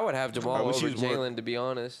Yeah. I would have Jamal I wish over he was more- Jalen, to be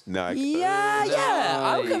honest. Nah. Yeah,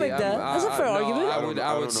 I would make that. That's a fair no, argument. I would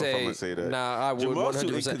I don't know if say, I'm gonna say that. Nah, I would Jamal's too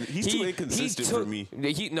 100%. he's too inconsistent for me.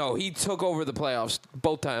 He took over the playoffs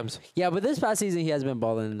both times. Yeah, but this past season he hasn't been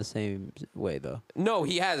balling in the same way though. No,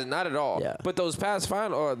 he hasn't, not at all. Yeah. But those past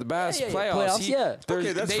final or the past Yeah, yeah, playoffs, playoffs, yeah.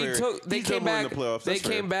 Okay, that's fair. They He's came done more in back. the playoffs. They That's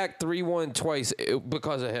came fair. back 3-1 twice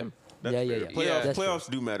because of him. That's Yeah, yeah, fair. yeah. Playoffs, That's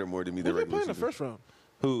playoffs do matter more to me than Who they play regular in the season. first round?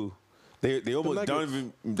 Who? They almost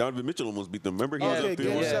Nuggets. Donovan Mitchell almost beat them. Remember he was Okay, up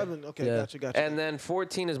game 3-1. 7. Okay, Yeah. gotcha. And then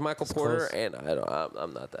 14 is Michael Porter, close. and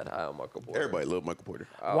I'm not that high on Michael Porter. Everybody loved Michael Porter.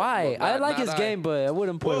 Why? well, I not- like his not game, but I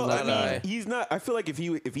wouldn't put Well, him I like mean, that. he's not. I feel like if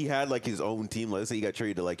he had like his own team, like, let's say he got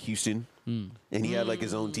traded to like Houston, and he had like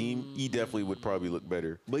his own team, he definitely would probably look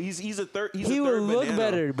better. But he's a third. He's He a would third look banana.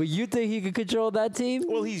 better, but you think he could control that team?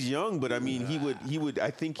 Well, he's young, but I mean, he would.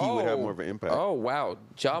 I think he would have more of an impact. Oh wow,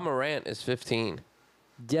 Ja Morant is 15.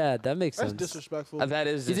 Yeah, that makes That's sense. disrespectful. That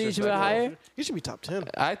is You think you should be disrespectful. higher? You should be top 10.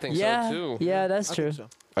 I think Yeah, so too. yeah, that's I true. think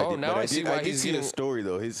so. Oh, now I see why I did he's see the getting- story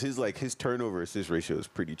though. His turnover assist ratio is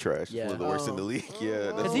pretty trash. It's Yeah. one of the worst in the league. Yeah,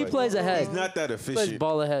 that's Because he like- plays ahead. He's not that He plays efficient.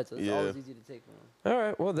 ball ahead, so it's Yeah. always easy to take from him. All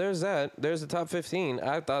right, well, there's that. There's the top 15.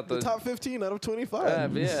 I thought The top 15 out of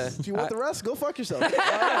 25. yeah. If you want the rest, go fuck yourself.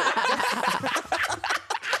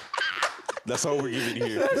 That's all we're giving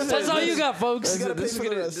here. That's all you got, folks. gotta pay This is for the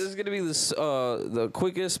gonna rest. be the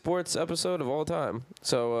quickest sports episode of all time.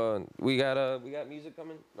 So we got music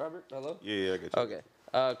coming. Robert, hello. Yeah, I got you.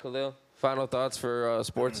 Okay. Khalil, final thoughts for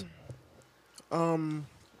sports. Deshaun,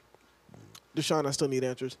 I still need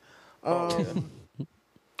answers.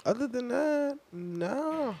 Other than that,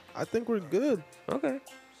 no. I think we're good. Okay.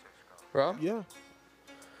 Rob, Yeah.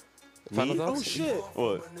 final Me? thoughts. Oh, shit.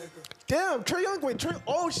 What? Damn, Trae Young. Wait,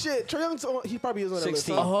 oh, shit. Trae Young's on, he probably is on that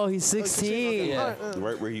 16. list. huh? Oh, he's 16. Yeah. All right,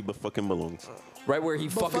 Right where he fucking belongs. Right where he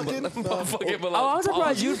fucking fucking- belongs. Oh, I'm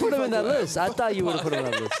surprised you put him in that list. I thought you would have put him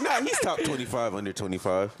on that list. Nah, he's top 25 under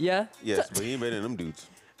 25. Yeah? Yes, but he ain't better than them dudes.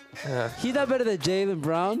 He's not better than Jalen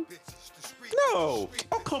Brown. No.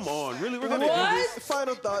 Oh, come on. Really? We're gonna do this?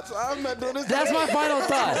 Final thoughts. I'm not doing this. That's my final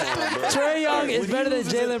thought. Trae Young is When he better than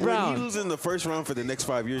loses Jalen When he Brown. loses in the first round for the next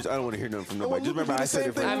 5 years, I don't want to hear nothing from Well, nobody. Just remember I said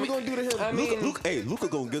it thing. first. What we gonna do to him? I mean, Luka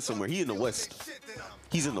gonna get somewhere. He in the West.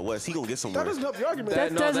 He's in the West. He gonna get somewhere. that doesn't help your argument.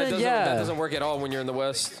 That doesn't- yeah. that doesn't work at all when you're in the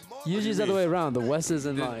West. Usually it's the other way around. The West is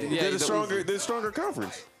in like. Yeah, They're the stronger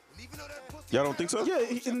conference. Y'all don't think so? Yeah,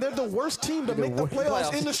 and they're the worst team to make the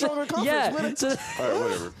playoffs in the stronger conference. Yeah. When So, All right,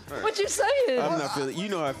 whatever. All right. what you saying? I'm not feeling. You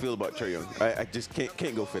know how I feel about Trae Young. I just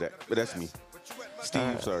can't go for that. But that's me.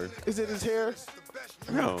 Steve, sorry. Is it his hair?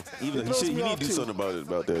 No, even It he throws should. me He need off, to do too. something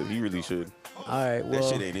about that. He really should. All right. That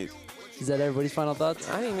Well, shit ain't it. is that everybody's final thoughts?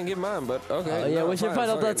 I didn't even get mine, but okay. Oh, yeah. no, What's your fine,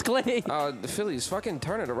 final fuck thoughts, it. Clay? The Phillies fucking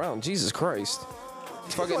turn it around. Jesus Christ. It's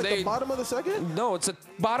It's fucking like the bottom of the second. No, it's the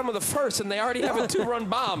bottom of the first, and they already have a 2-run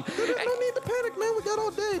bomb. No need to panic, man. We got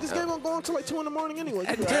all day. This game won't go until like 2 in the morning anyway.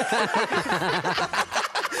 You got it.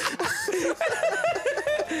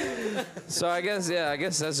 So I guess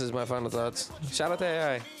that's just my final thoughts. Shout out to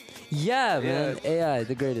AI. Yeah, man. AI,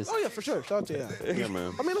 the greatest. Oh yeah, for sure. Shout out to you. Yeah,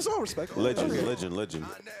 man. I mean, it's all respect. Legend.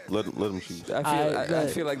 Let him shoot. I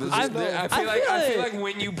feel like this. I feel like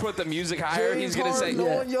when you put the music higher, he's gonna say.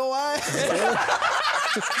 knowing your eyes.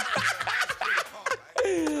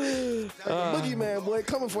 Boogeyman, boy,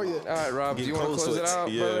 coming for you. All right, Rob, do you want to close it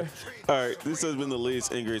out, Yeah. brother? All right. This has been the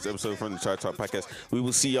latest and greatest episode from the Chart Talk Podcast. We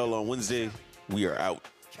will see y'all on Wednesday. We are out.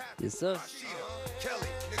 Yes, sir. Kelly,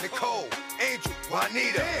 Nicole, Angel,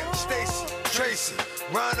 Juanita, Stacy, Tracy,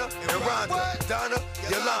 Rhonda, and Rhonda, Donna,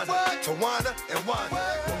 Yolanda, Tawana, and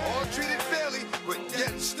Wanda. We're all treated fairly, but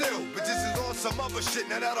yet still. But this is on some other shit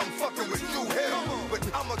now that I'm fucking with you hell. But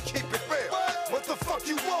I'ma keep it real. What the fuck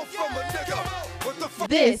you want from a nigga? What the fuck?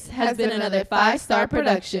 This has been another 5-star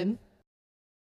production.